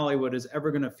 nobody in Hollywood is ever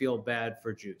going to feel bad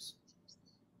for Jews.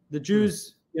 The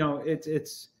Jews,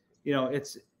 it's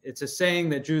a saying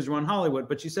that Jews run Hollywood.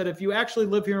 But she said, if you actually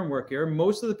live here and work here,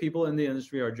 most of the people in the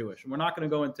industry are Jewish. And we're not going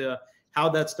to go into how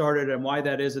that started and why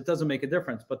that is. It doesn't make a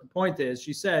difference. But the point is,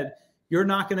 she said, you're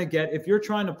not going to get, if you're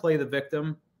trying to play the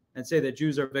victim and say that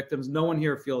Jews are victims, no one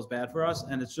here feels bad for us.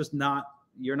 And it's just not,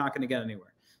 you're not going to get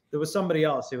anywhere. There was somebody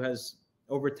else who has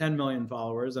over 10 million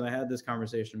followers, and I had this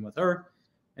conversation with her,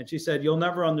 and she said, you'll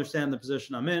never understand the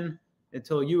position I'm in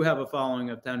until you have a following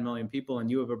of 10 million people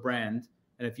and you have a brand.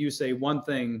 And if you say one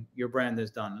thing, your brand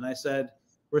is done. And I said,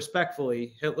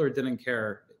 respectfully, Hitler didn't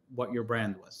care what your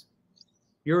brand was.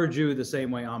 You're a Jew the same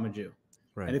way I'm a Jew.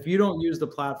 Right. And if you don't use the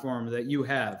platform that you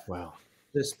have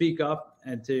to speak up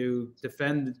and to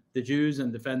defend the Jews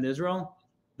and defend Israel,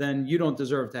 then you don't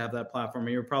deserve to have that platform,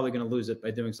 and you're probably going to lose it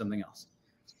by doing something else.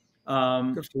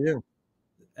 Good for you.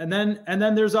 And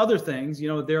then there's other things,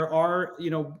 there are,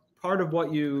 part of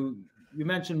what you you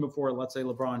mentioned before, let's say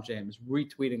LeBron James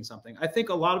retweeting something. I think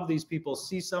a lot of these people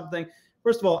see something.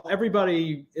 First of all,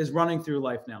 everybody is running through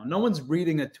life now. No one's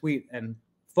reading a tweet and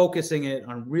focusing it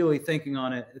on really thinking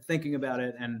on it, thinking about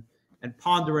it, and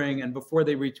pondering, and before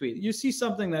they retweet. You see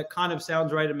something that kind of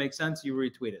sounds right and makes sense, you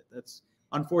retweet it. That's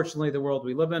unfortunately the world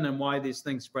we live in and why these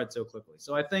things spread so quickly.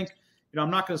 So I think, I'm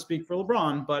not going to speak for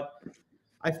LeBron, but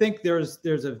I think there's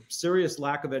a serious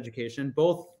lack of education,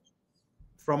 both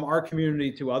from our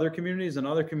community to other communities and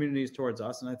other communities towards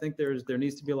us. And I think there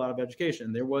needs to be a lot of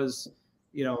education. There was,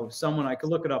 someone, I could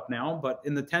look it up now, but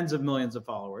in the tens of millions of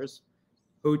followers,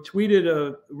 who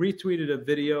retweeted a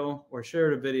video or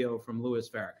shared a video from Louis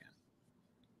Farrakhan.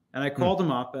 And I called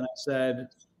him up and I said,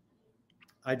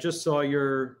 I just saw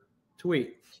your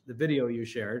tweet, the video you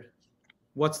shared.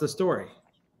 What's the story?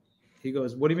 He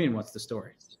goes, what do you mean, what's the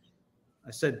story?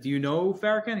 I said, do you know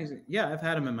Farrakhan? He said, yeah, I've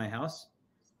had him in my house.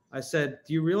 I said,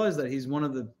 do you realize that he's one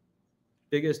of the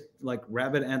biggest,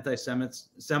 rabid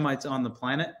anti-Semites on the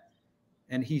planet?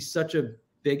 And he's such a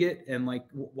bigot. And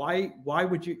why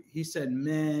would you? He said,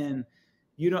 man,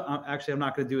 you don't, actually, I'm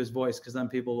not going to do his voice because then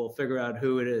people will figure out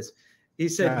who it is. He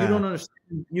said,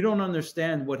 you don't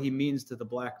understand what he means to the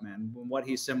black man, what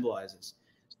he symbolizes.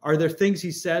 Are there things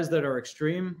he says that are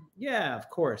extreme? Yeah, of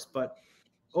course. But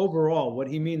overall, what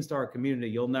he means to our community,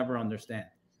 you'll never understand.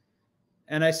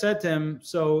 And I said to him,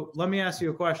 so let me ask you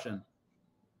a question.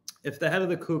 If the head of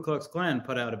the Ku Klux Klan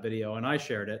put out a video and I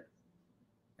shared it,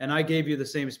 and I gave you the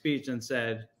same speech and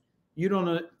said, you're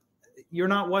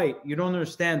not white, you don't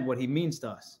understand what he means to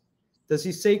us. Does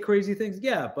he say crazy things?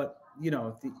 Yeah, but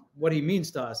what he means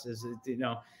to us is,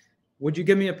 would you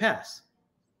give me a pass?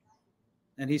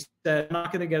 And he said, I'm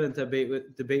not going to get into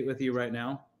debate with you right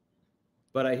now,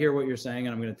 but I hear what you're saying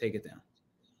and I'm going to take it down.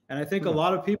 And I think a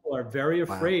lot of people are very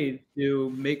afraid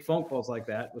to make phone calls like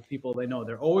that with people they know.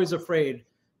 They're always afraid,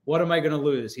 what am I going to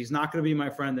lose? He's not going to be my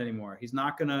friend anymore. He's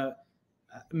not going to,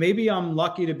 maybe I'm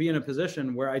lucky to be in a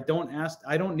position where I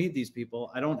don't need these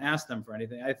people. I don't ask them for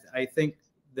anything. I think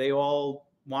they all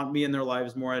want me in their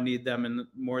lives more. I need them and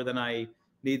more than I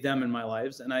need them in my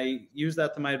lives. And I use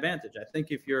that to my advantage. I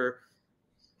think if you're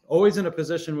always in a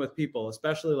position with people,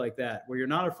 especially like that, where you're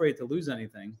not afraid to lose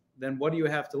anything, then what do you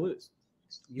have to lose?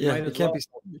 You can't be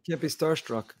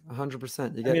starstruck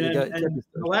 100%. The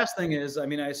last thing is, I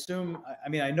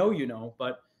know,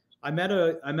 but I met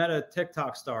a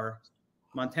TikTok star,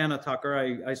 Montana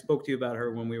Tucker. I spoke to you about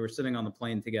her when we were sitting on the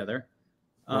plane together.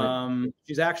 Right.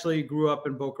 She's actually grew up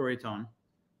in Boca Raton,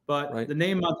 but the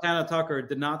name Montana Tucker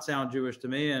did not sound Jewish to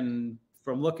me. And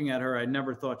from looking at her, I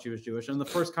never thought she was Jewish. And the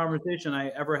first conversation I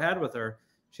ever had with her,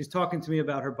 she's talking to me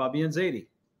about her Bubby and Zadie.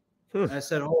 I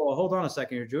said, oh, hold on a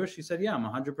second, you're Jewish? She said, yeah, I'm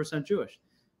 100% Jewish.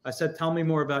 I said, tell me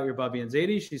more about your Bubby and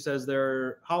Zadie. She says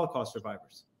they're Holocaust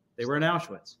survivors. They were in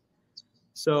Auschwitz.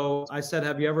 So I said,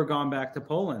 have you ever gone back to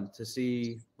Poland to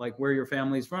see where your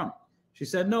family's from? She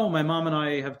said, no, my mom and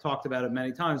I have talked about it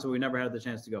many times, but we never had the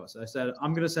chance to go. So I said,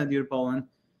 I'm going to send you to Poland,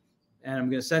 and I'm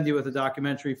going to send you with a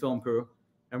documentary film crew,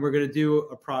 and we're going to do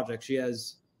a project. She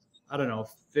has,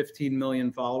 15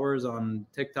 million followers on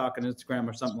TikTok and Instagram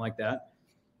or something like that.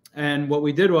 And what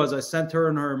we did was I sent her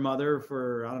and her mother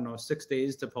for, 6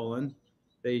 days to Poland.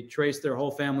 They traced their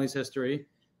whole family's history.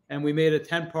 And we made a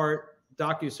 10-part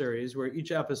docuseries where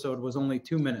each episode was only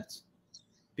 2 minutes.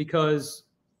 Because,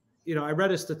 I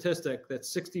read a statistic that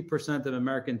 60% of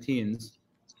American teens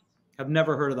have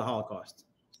never heard of the Holocaust.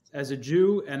 As a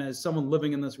Jew and as someone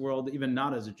living in this world, even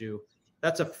not as a Jew,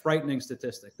 that's a frightening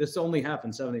statistic. This only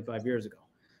happened 75 years ago.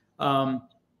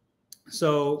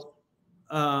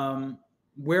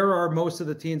 Where are most of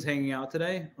the teens hanging out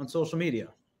today? On social media.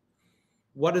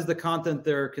 What is the content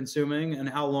they're consuming, and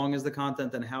how long is the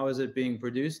content, and how is it being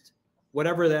produced?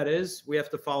 Whatever that is, we have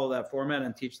to follow that format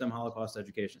and teach them Holocaust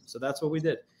education. So that's what we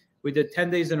did. We did 10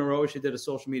 days in a row. She did a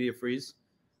social media freeze.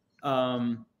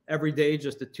 Every day,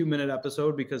 just a 2-minute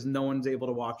episode, because no one's able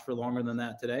to watch for longer than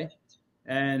that today.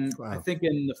 And I think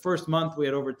in the first month, we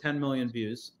had over 10 million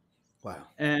views. Wow.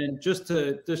 And just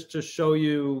to show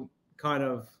you kind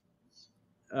of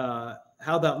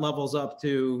how that levels up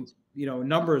to,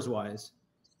 numbers wise,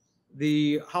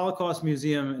 the Holocaust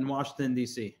Museum in Washington,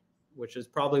 D.C., which is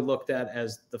probably looked at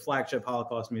as the flagship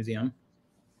Holocaust museum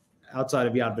outside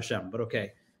of Yad Vashem. But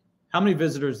okay, how many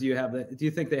visitors do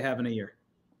you think they have in a year?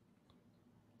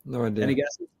 No idea. Any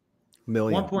guesses?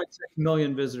 Million. 1.6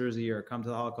 million visitors a year come to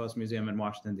the Holocaust Museum in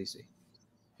Washington, D.C.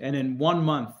 And in 1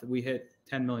 month, we hit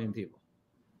 10 million people.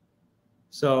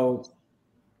 So,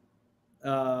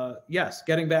 yes,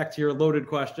 getting back to your loaded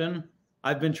question,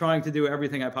 I've been trying to do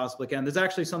everything I possibly can. There's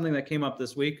actually something that came up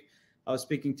this week I was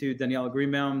speaking to Daniela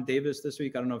Greenbaum Davis this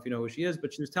week. I don't know if you know who she is,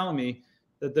 but she was telling me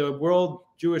that the world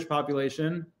Jewish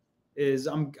population is,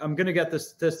 I'm going to get the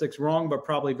statistics wrong, but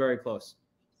probably very close,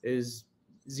 is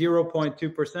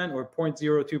 0.2% or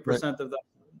 0.02% of the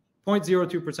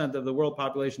 0.02% of the world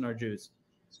population are Jews.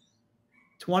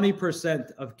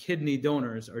 20% of kidney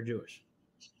donors are Jewish.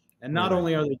 And not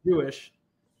only are they Jewish,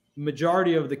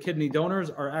 majority of the kidney donors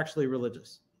are actually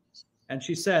religious. And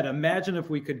she said, imagine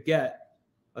if we could get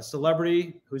a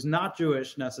celebrity who's not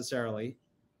Jewish necessarily,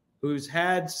 who's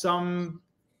had some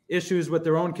issues with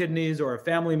their own kidneys or a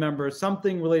family member,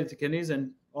 something related to kidneys.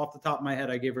 And off the top of my head,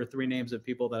 I gave her 3 names of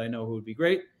people that I know who would be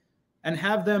great, and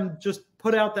have them just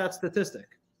put out that statistic.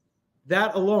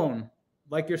 That alone,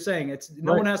 like you're saying, it's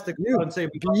no one has to go out and say,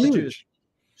 we love the Jews.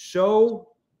 Show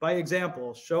by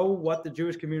example, show what the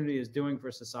Jewish community is doing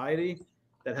for society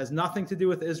that has nothing to do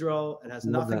with Israel. It has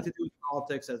nothing to do with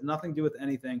politics, has nothing to do with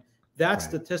anything. That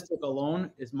statistic alone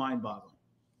is mind-boggling.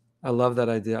 I love that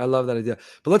idea. I love that idea.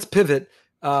 But let's pivot.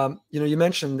 You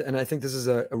mentioned, and I think this is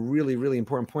a really, really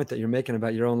important point that you're making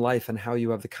about your own life and how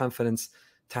you have the confidence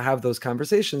to have those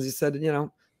conversations. You said,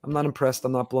 I'm not impressed.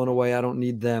 I'm not blown away. I don't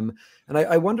need them. And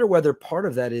I wonder whether part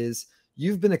of that is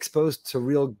you've been exposed to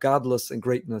real godless and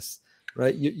greatness,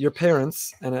 right? Your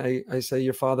parents, and I say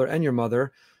your father and your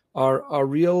mother, are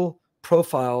real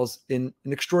profiles in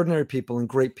extraordinary people and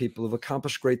great people who've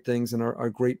accomplished great things and are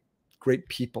great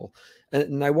people.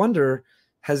 And I wonder,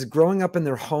 has growing up in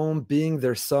their home, being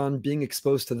their son, being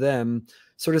exposed to them,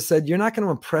 sort of said, you're not going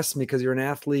to impress me because you're an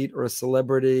athlete or a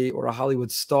celebrity or a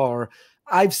Hollywood star.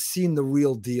 I've seen the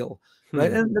real deal,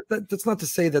 right? And that's not to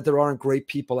say that there aren't great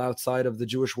people outside of the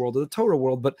Jewish world or the Torah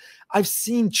world, but I've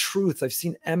seen truth. I've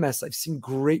seen emes. I've seen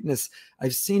greatness.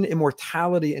 I've seen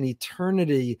immortality and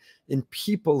eternity in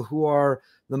people who are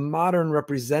the modern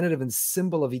representative and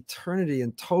symbol of eternity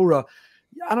and Torah.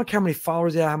 I don't care how many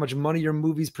followers you have, how much money your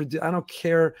movies produce. I don't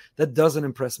care. That doesn't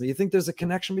impress me. You think there's a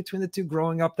connection between the two?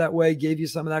 Growing up that way gave you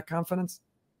some of that confidence?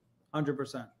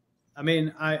 100%. I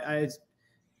mean,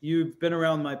 you've been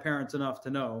around my parents enough to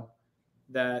know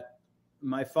that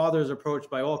my father's approached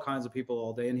by all kinds of people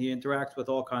all day, and he interacts with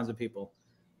all kinds of people.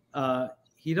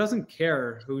 He doesn't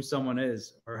care who someone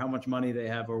is or how much money they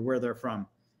have or where they're from.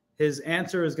 His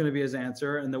answer is going to be his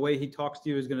answer, and the way he talks to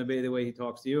you is going to be the way he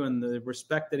talks to you, and the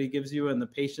respect that he gives you and the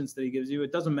patience that he gives you.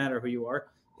 It doesn't matter who you are.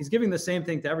 He's giving the same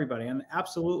thing to everybody, and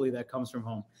absolutely that comes from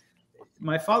home.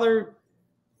 My father,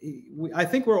 I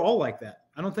think we're all like that.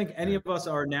 I don't think any of us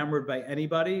are enamored by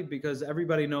anybody, because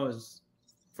everybody knows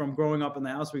from growing up in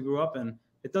the house we grew up in,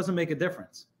 it doesn't make a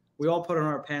difference. We all put on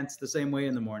our pants the same way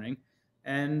in the morning.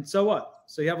 And so what?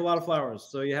 So you have a lot of flowers,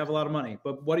 so you have a lot of money.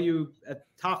 But what do you, at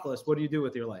Tachlis, what do you do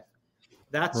with your life?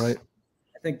 That's right.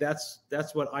 I think that's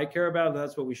what I care about.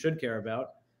 That's what we should care about.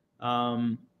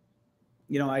 My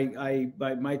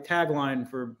tagline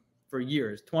for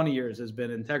years, 20 years, has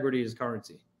been integrity is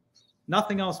currency.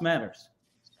 Nothing else matters.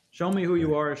 Show me who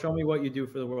you are. Show me what you do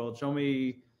for the world. Show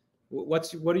me what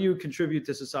do you contribute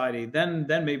to society. Then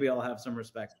maybe I'll have some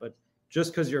respect. But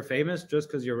just because you're famous, just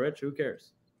because you're rich, who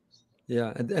cares?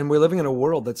 Yeah, and we're living in a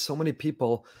world that so many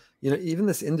people, even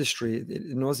this industry,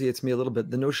 it nauseates me a little bit,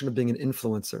 the notion of being an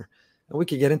influencer. And we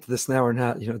could get into this now or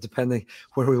not, depending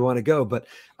where we want to go. But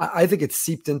I think it's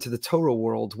seeped into the Torah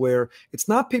world, where it's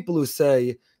not people who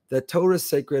say that Torah is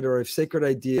sacred or have sacred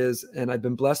ideas, and I've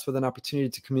been blessed with an opportunity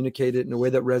to communicate it in a way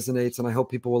that resonates, and I hope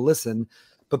people will listen.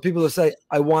 But people who say,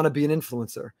 I want to be an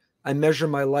influencer. I measure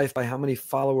my life by how many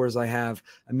followers I have.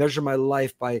 I measure my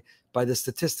life by the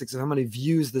statistics of how many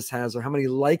views this has or how many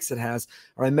likes it has.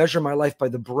 Or I measure my life by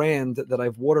the brand that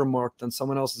I've watermarked on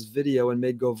someone else's video and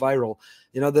made go viral.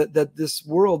 That this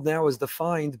world now is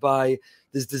defined by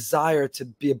this desire to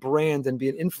be a brand and be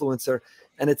an influencer.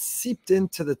 And it's seeped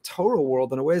into the Torah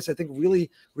world in a way that's, I think,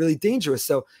 really, really dangerous.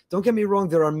 So don't get me wrong.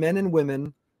 There are men and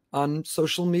women on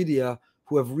social media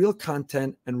who have real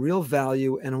content and real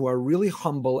value and who are really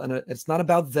humble. And it's not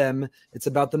about them, it's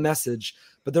about the message.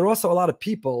 But there are also a lot of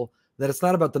people that it's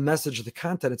not about the message or the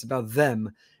content, it's about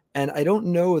them. And I don't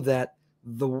know that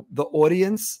the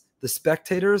audience, the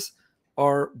spectators,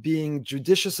 are being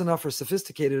judicious enough or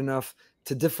sophisticated enough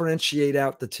to differentiate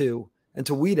out the two and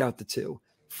to weed out the two.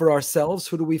 For ourselves,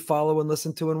 who do we follow and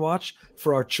listen to and watch?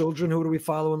 For our children, who do we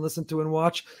follow and listen to and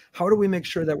watch? How do we make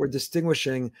sure that we're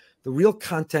distinguishing the real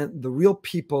content, the real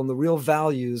people, and the real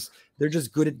values? They're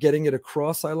just good at getting it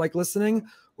across. I like listening.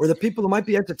 Or the people who might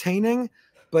be entertaining,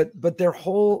 but their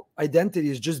whole identity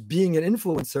is just being an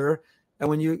influencer. And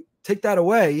when you take that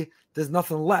away, there's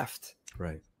nothing left.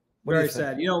 Right. Very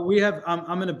sad. We have.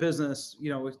 I'm in a business.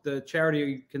 The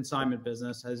charity consignment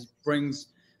business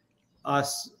brings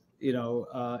us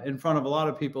in front of a lot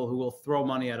of people who will throw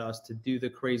money at us to do the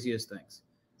craziest things.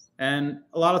 And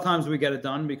a lot of times we get it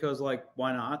done because, like,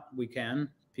 why not? We can.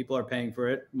 People are paying for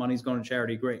it. Money's going to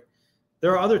charity. Great.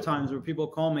 There are other times where people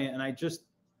call me and I just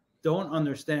don't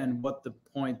understand what the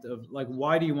point of, like,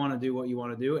 why do you want to do what you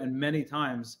want to do? And many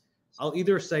times I'll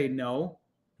either say no,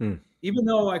 even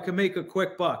though I could make a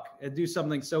quick buck and do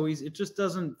something so easy. It just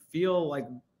doesn't feel like,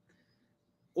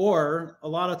 or a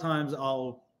lot of times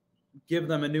I'll give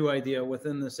them a new idea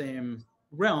within the same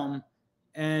realm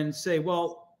and say,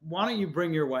 well, why don't you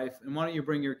bring your wife and why don't you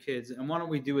bring your kids and why don't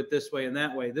we do it this way and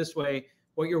that way? This way,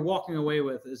 what you're walking away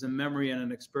with is a memory and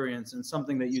an experience and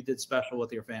something that you did special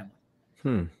with your family.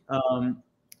 And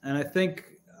I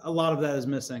think a lot of that is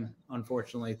missing,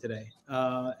 unfortunately, today.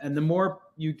 And the more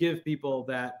you give people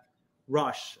that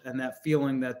rush and that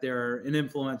feeling that they're an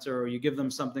influencer, or you give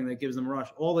them something that gives them a rush,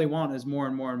 all they want is more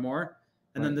and more and more.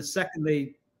 And then the second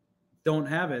they don't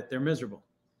have it, they're miserable.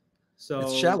 So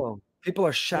it's shallow. People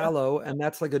are shallow, and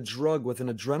that's like a drug with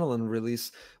an adrenaline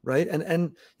release, right?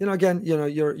 And again,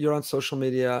 you're on social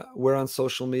media. We're on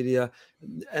social media.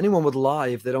 Anyone would lie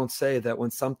if they don't say that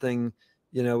when something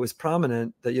is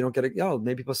prominent, that you don't get it. Oh,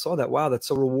 maybe people saw that. Wow, that's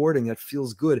so rewarding. That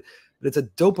feels good. But it's a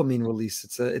dopamine release.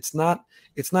 It's not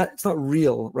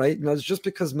real, right? It's just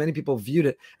because many people viewed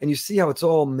it, and you see how it's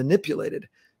all manipulated.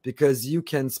 Because you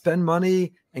can spend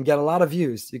money and get a lot of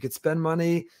views. You could spend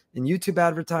money in YouTube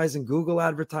advertising, Google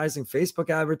advertising,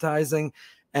 Facebook advertising,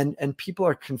 and people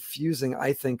are confusing,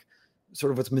 I think,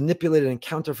 sort of what's manipulated and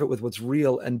counterfeit with what's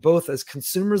real. And both as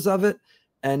consumers of it,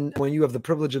 and when you have the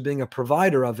privilege of being a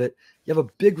provider of it, you have a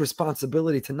big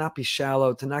responsibility to not be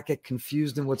shallow, to not get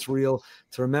confused in what's real,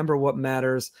 to remember what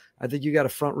matters. I think you got a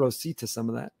front row seat to some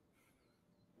of that.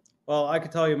 Well, I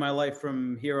could tell you my life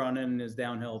from here on in is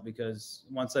downhill, because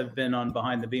once I've been on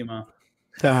behind the Bima,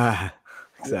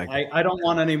 exactly. I don't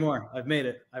want any more. I've made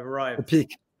it. I've arrived. The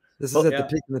peak. This is at the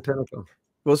peak in the pinnacle.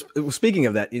 Well, speaking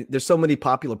of that, there's so many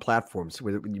popular platforms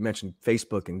where you mentioned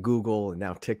Facebook and Google and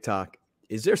now TikTok.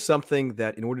 Is there something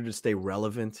that, in order to stay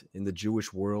relevant in the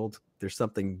Jewish world, there's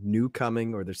something new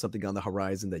coming, or there's something on the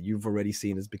horizon that you've already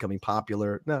seen is becoming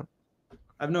popular? No.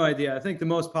 I have no idea. I think the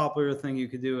most popular thing you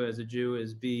could do as a Jew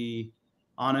is be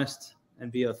honest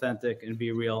and be authentic and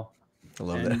be real. I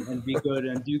love that. And be good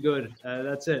and do good.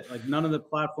 That's it. Like, none of the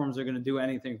platforms are going to do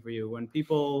anything for you. When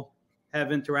people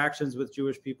have interactions with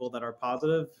Jewish people that are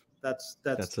positive, that's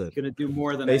going to do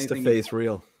more than face anything. To face,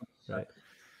 real. Right.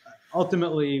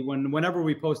 Ultimately, whenever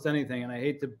we post anything, and I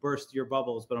hate to burst your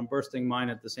bubbles, but I'm bursting mine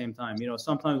at the same time.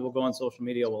 Sometimes we'll go on social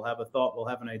media, we'll have a thought, we'll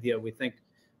have an idea, we think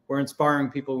we're inspiring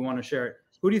people, we want to share it.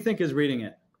 Who do you think is reading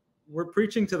it? We're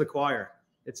preaching to the choir.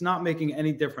 It's not making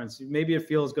any difference. Maybe it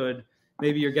feels good.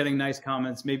 Maybe you're getting nice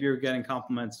comments. Maybe you're getting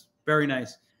compliments. Very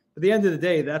nice. But at the end of the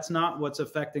day, that's not what's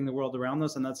affecting the world around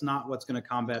us, and that's not what's going to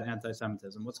combat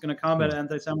anti-Semitism. What's going to combat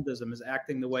anti-Semitism is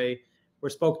acting the way we're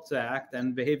supposed to act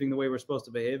and behaving the way we're supposed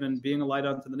to behave and being a light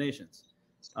unto the nations.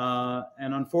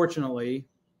 And unfortunately,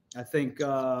 I think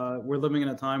we're living in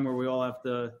a time where we all have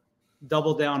to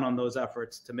double down on those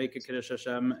efforts to make a Kiddush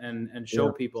Hashem and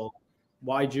show people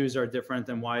why Jews are different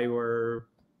and why we're,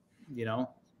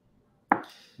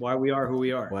 why we are who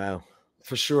we are. Wow.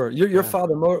 For sure. Your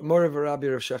father, Rabbi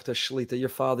of Schachter Shlita, your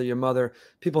father, your mother,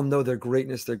 people know their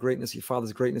greatness. Your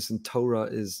father's greatness in Torah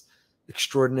is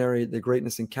extraordinary. Their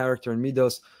greatness in character and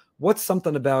midos. What's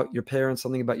something about your parents,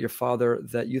 something about your father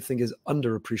that you think is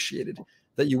underappreciated,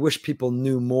 that you wish people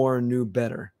knew more, knew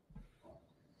better?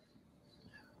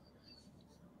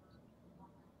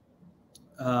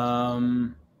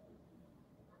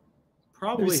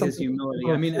 Probably his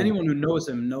humility. I mean, anyone who knows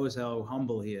him knows how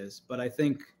humble he is. But I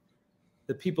think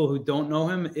the people who don't know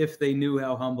him, if they knew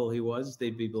how humble he was,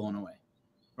 they'd be blown away.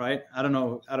 Right? I don't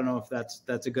know if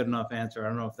that's a good enough answer. I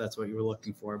don't know if that's what you were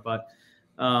looking for, but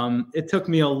it took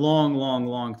me a long, long,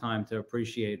 long time to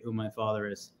appreciate who my father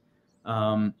is.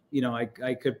 I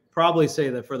could probably say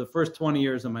that for the first 20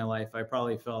 years of my life, I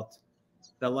probably felt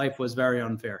that life was very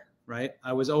unfair. Right?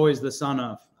 I was always the son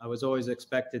of. I was always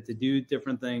expected to do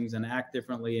different things and act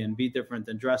differently and be different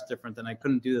and dress different. And I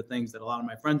couldn't do the things that a lot of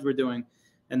my friends were doing.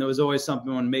 And there was always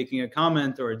someone making a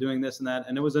comment or doing this and that.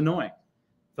 And it was annoying.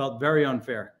 Felt very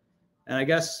unfair. And I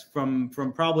guess from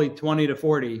probably 20 to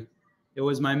 40, it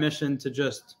was my mission to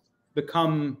just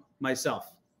become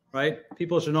myself. Right?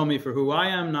 People should know me for who I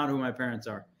am, not who my parents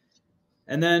are.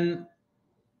 And then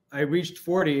I reached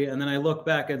 40, and then I look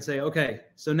back and say, okay,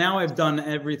 so now I've done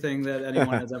everything that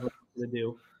anyone has ever wanted to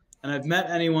do. And I've met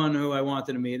anyone who I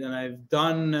wanted to meet, and I've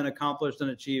done and accomplished and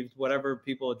achieved whatever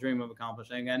people dream of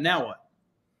accomplishing. And now what?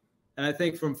 And I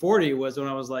think from 40 was when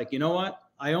I was like, you know what?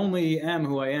 I only am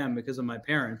who I am because of my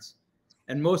parents.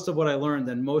 And most of what I learned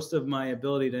and most of my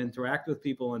ability to interact with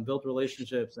people and build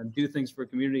relationships and do things for a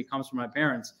community comes from my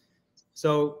parents.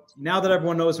 So now that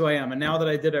everyone knows who I am and now that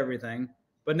I did everything,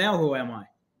 but now who am I?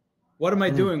 What am I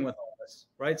doing with all this?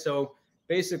 Right. So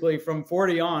basically from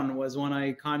 40 on was when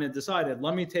I kind of decided,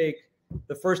 let me take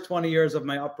the first 20 years of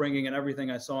my upbringing and everything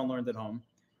I saw and learned at home,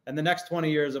 and the next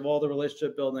 20 years of all the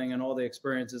relationship building and all the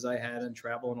experiences I had and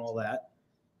travel and all that.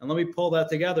 And let me pull that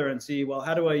together and see, well,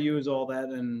 how do I use all that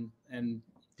and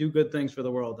do good things for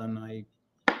the world? And I'm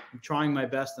trying my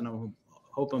best, and I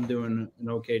hope I'm doing an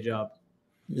okay job.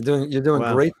 You're doing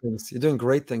great things. You're doing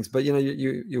great things. But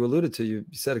you alluded to, you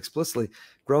said explicitly,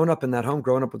 growing up in that home,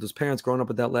 growing up with those parents, growing up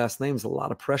with that last name is a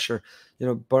lot of pressure.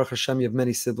 Baruch Hashem, you have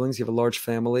many siblings, you have a large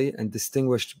family and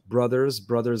distinguished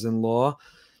brothers-in-law.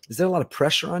 Is there a lot of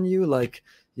pressure on you? Like,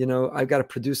 I've got to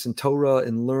produce in Torah,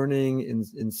 in learning,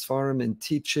 in Sfarim, in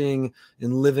teaching,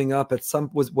 in living up.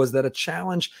 Was that a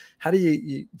challenge? How do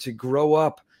you to grow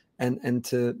up and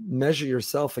to measure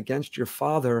yourself against your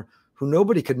father, who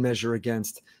nobody could measure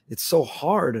against? It's so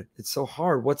hard. It's so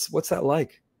hard. What's that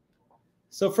like?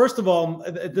 So first of all,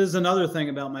 there's another thing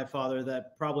about my father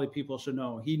that probably people should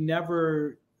know. He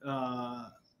never,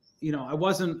 I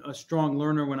wasn't a strong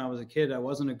learner when I was a kid. I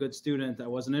wasn't a good student. I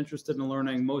wasn't interested in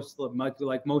learning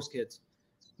like most kids.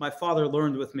 My father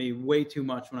learned with me way too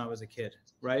much when I was a kid,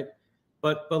 right?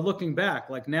 But looking back,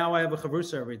 like now I have a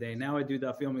chavrusa every day. Now I do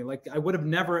daf yomi. Like I would have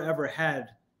never ever had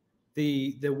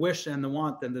the wish and the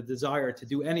want and the desire to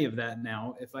do any of that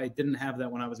now if I didn't have that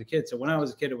when I was a kid. So when I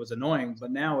was a kid, it was annoying, but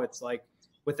now it's like,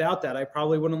 without that, I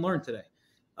probably wouldn't learn today.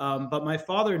 But my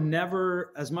father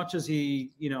never, as much as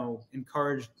he,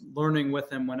 encouraged learning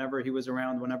with him whenever he was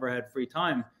around, whenever I had free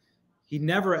time, he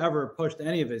never ever pushed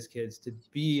any of his kids to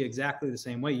be exactly the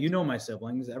same way. My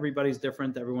siblings, everybody's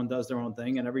different. Everyone does their own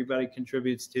thing and everybody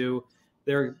contributes to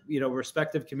their,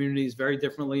 respective communities very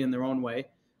differently in their own way.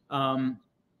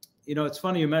 It's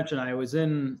funny you mentioned, I was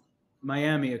in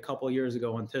Miami a couple of years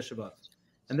ago on Tisha B'Av.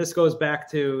 And this goes back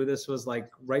to, this was like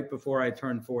right before I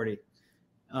turned 40.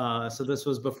 So this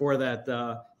was before that.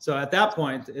 So at that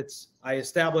point, I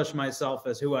established myself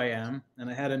as who I am, and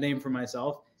I had a name for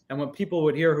myself. And when people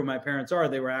would hear who my parents are,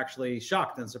 they were actually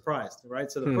shocked and surprised,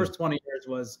 right? So the first 20 years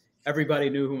was everybody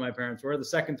knew who my parents were. The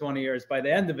second 20 years, by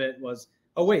the end of it was,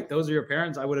 oh, wait, those are your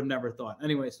parents? I would have never thought.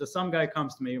 Anyway, so some guy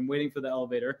comes to me, I'm waiting for the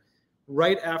elevator,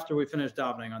 right after we finished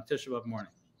davening on Tisha B'Av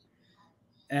morning.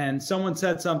 And someone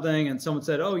said something, and someone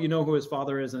said, oh, you know who his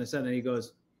father is? And I said, and he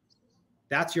goes,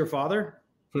 that's your father?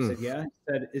 I said, yeah.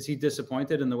 He said, is he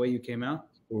disappointed in the way you came out?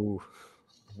 Ooh.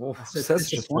 I said,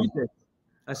 disappointed.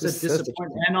 I said,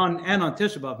 disappointed. And on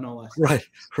Tisha B'Av, no less. Right.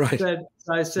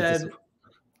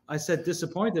 I said,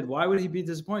 disappointed. Why would he be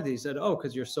disappointed? He said, oh,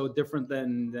 because you're so different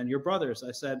than your brothers.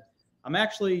 I said, I'm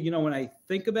actually, when I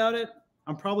think about it,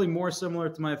 I'm probably more similar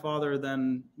to my father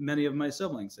than many of my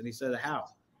siblings. And he said, how?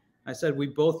 I said, we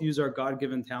both use our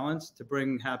God-given talents to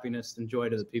bring happiness and joy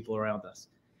to the people around us.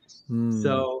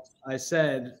 So I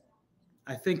said,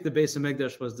 I think the Beis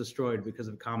Hamikdash was destroyed because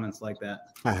of comments like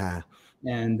that.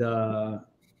 And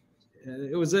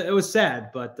it was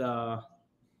sad, but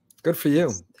good for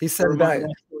you. He's setting back.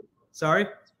 Sorry?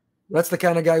 That's the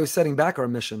kind of guy who's setting back our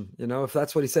mission. If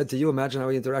that's what he said to you, imagine how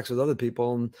he interacts with other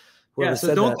people. And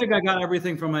so don't think I got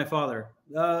everything from my father.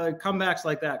 Comebacks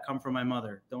like that come from my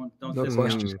mother. Don't no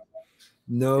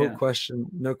question.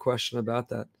 No question about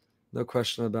that. No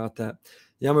question about that.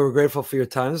 Yami, we're grateful for your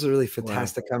time. This was a really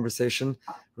fantastic conversation.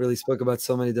 Really spoke about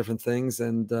so many different things,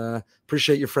 and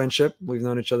appreciate your friendship. We've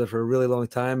known each other for a really long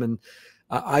time, and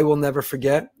I will never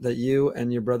forget that you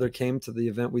and your brother came to the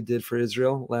event we did for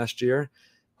Israel last year.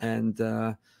 And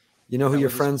you know who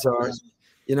your friends are.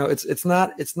 It's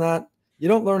not. You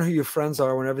don't learn who your friends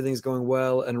are when everything's going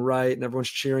well and right and everyone's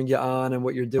cheering you on and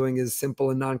what you're doing is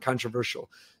simple and non-controversial.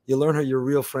 You learn who your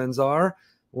real friends are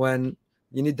when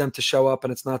you need them to show up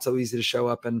and it's not so easy to show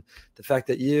up. And the fact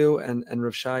that you and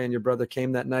Rav Shai and your brother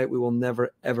came that night, we will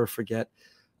never, ever forget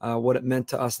what it meant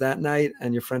to us that night,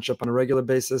 and your friendship on a regular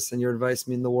basis and your advice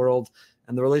mean the world,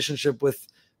 and the relationship with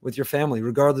your family,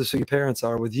 regardless who your parents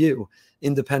are, with you,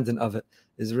 independent of it,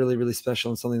 is really, really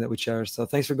special and something that we cherish. So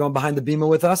thanks for going behind the Bima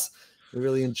with us. We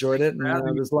really enjoyed it.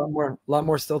 And there's a lot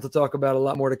more still to talk about, a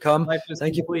lot more to come.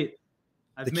 Thank you.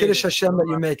 The Kiddush Hashem that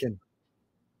you're making.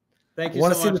 Thank you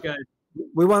so much, guys.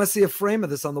 We want to see a frame of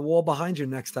this on the wall behind you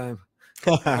next time.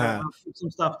 I'll put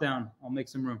some stuff down. I'll make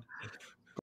some room.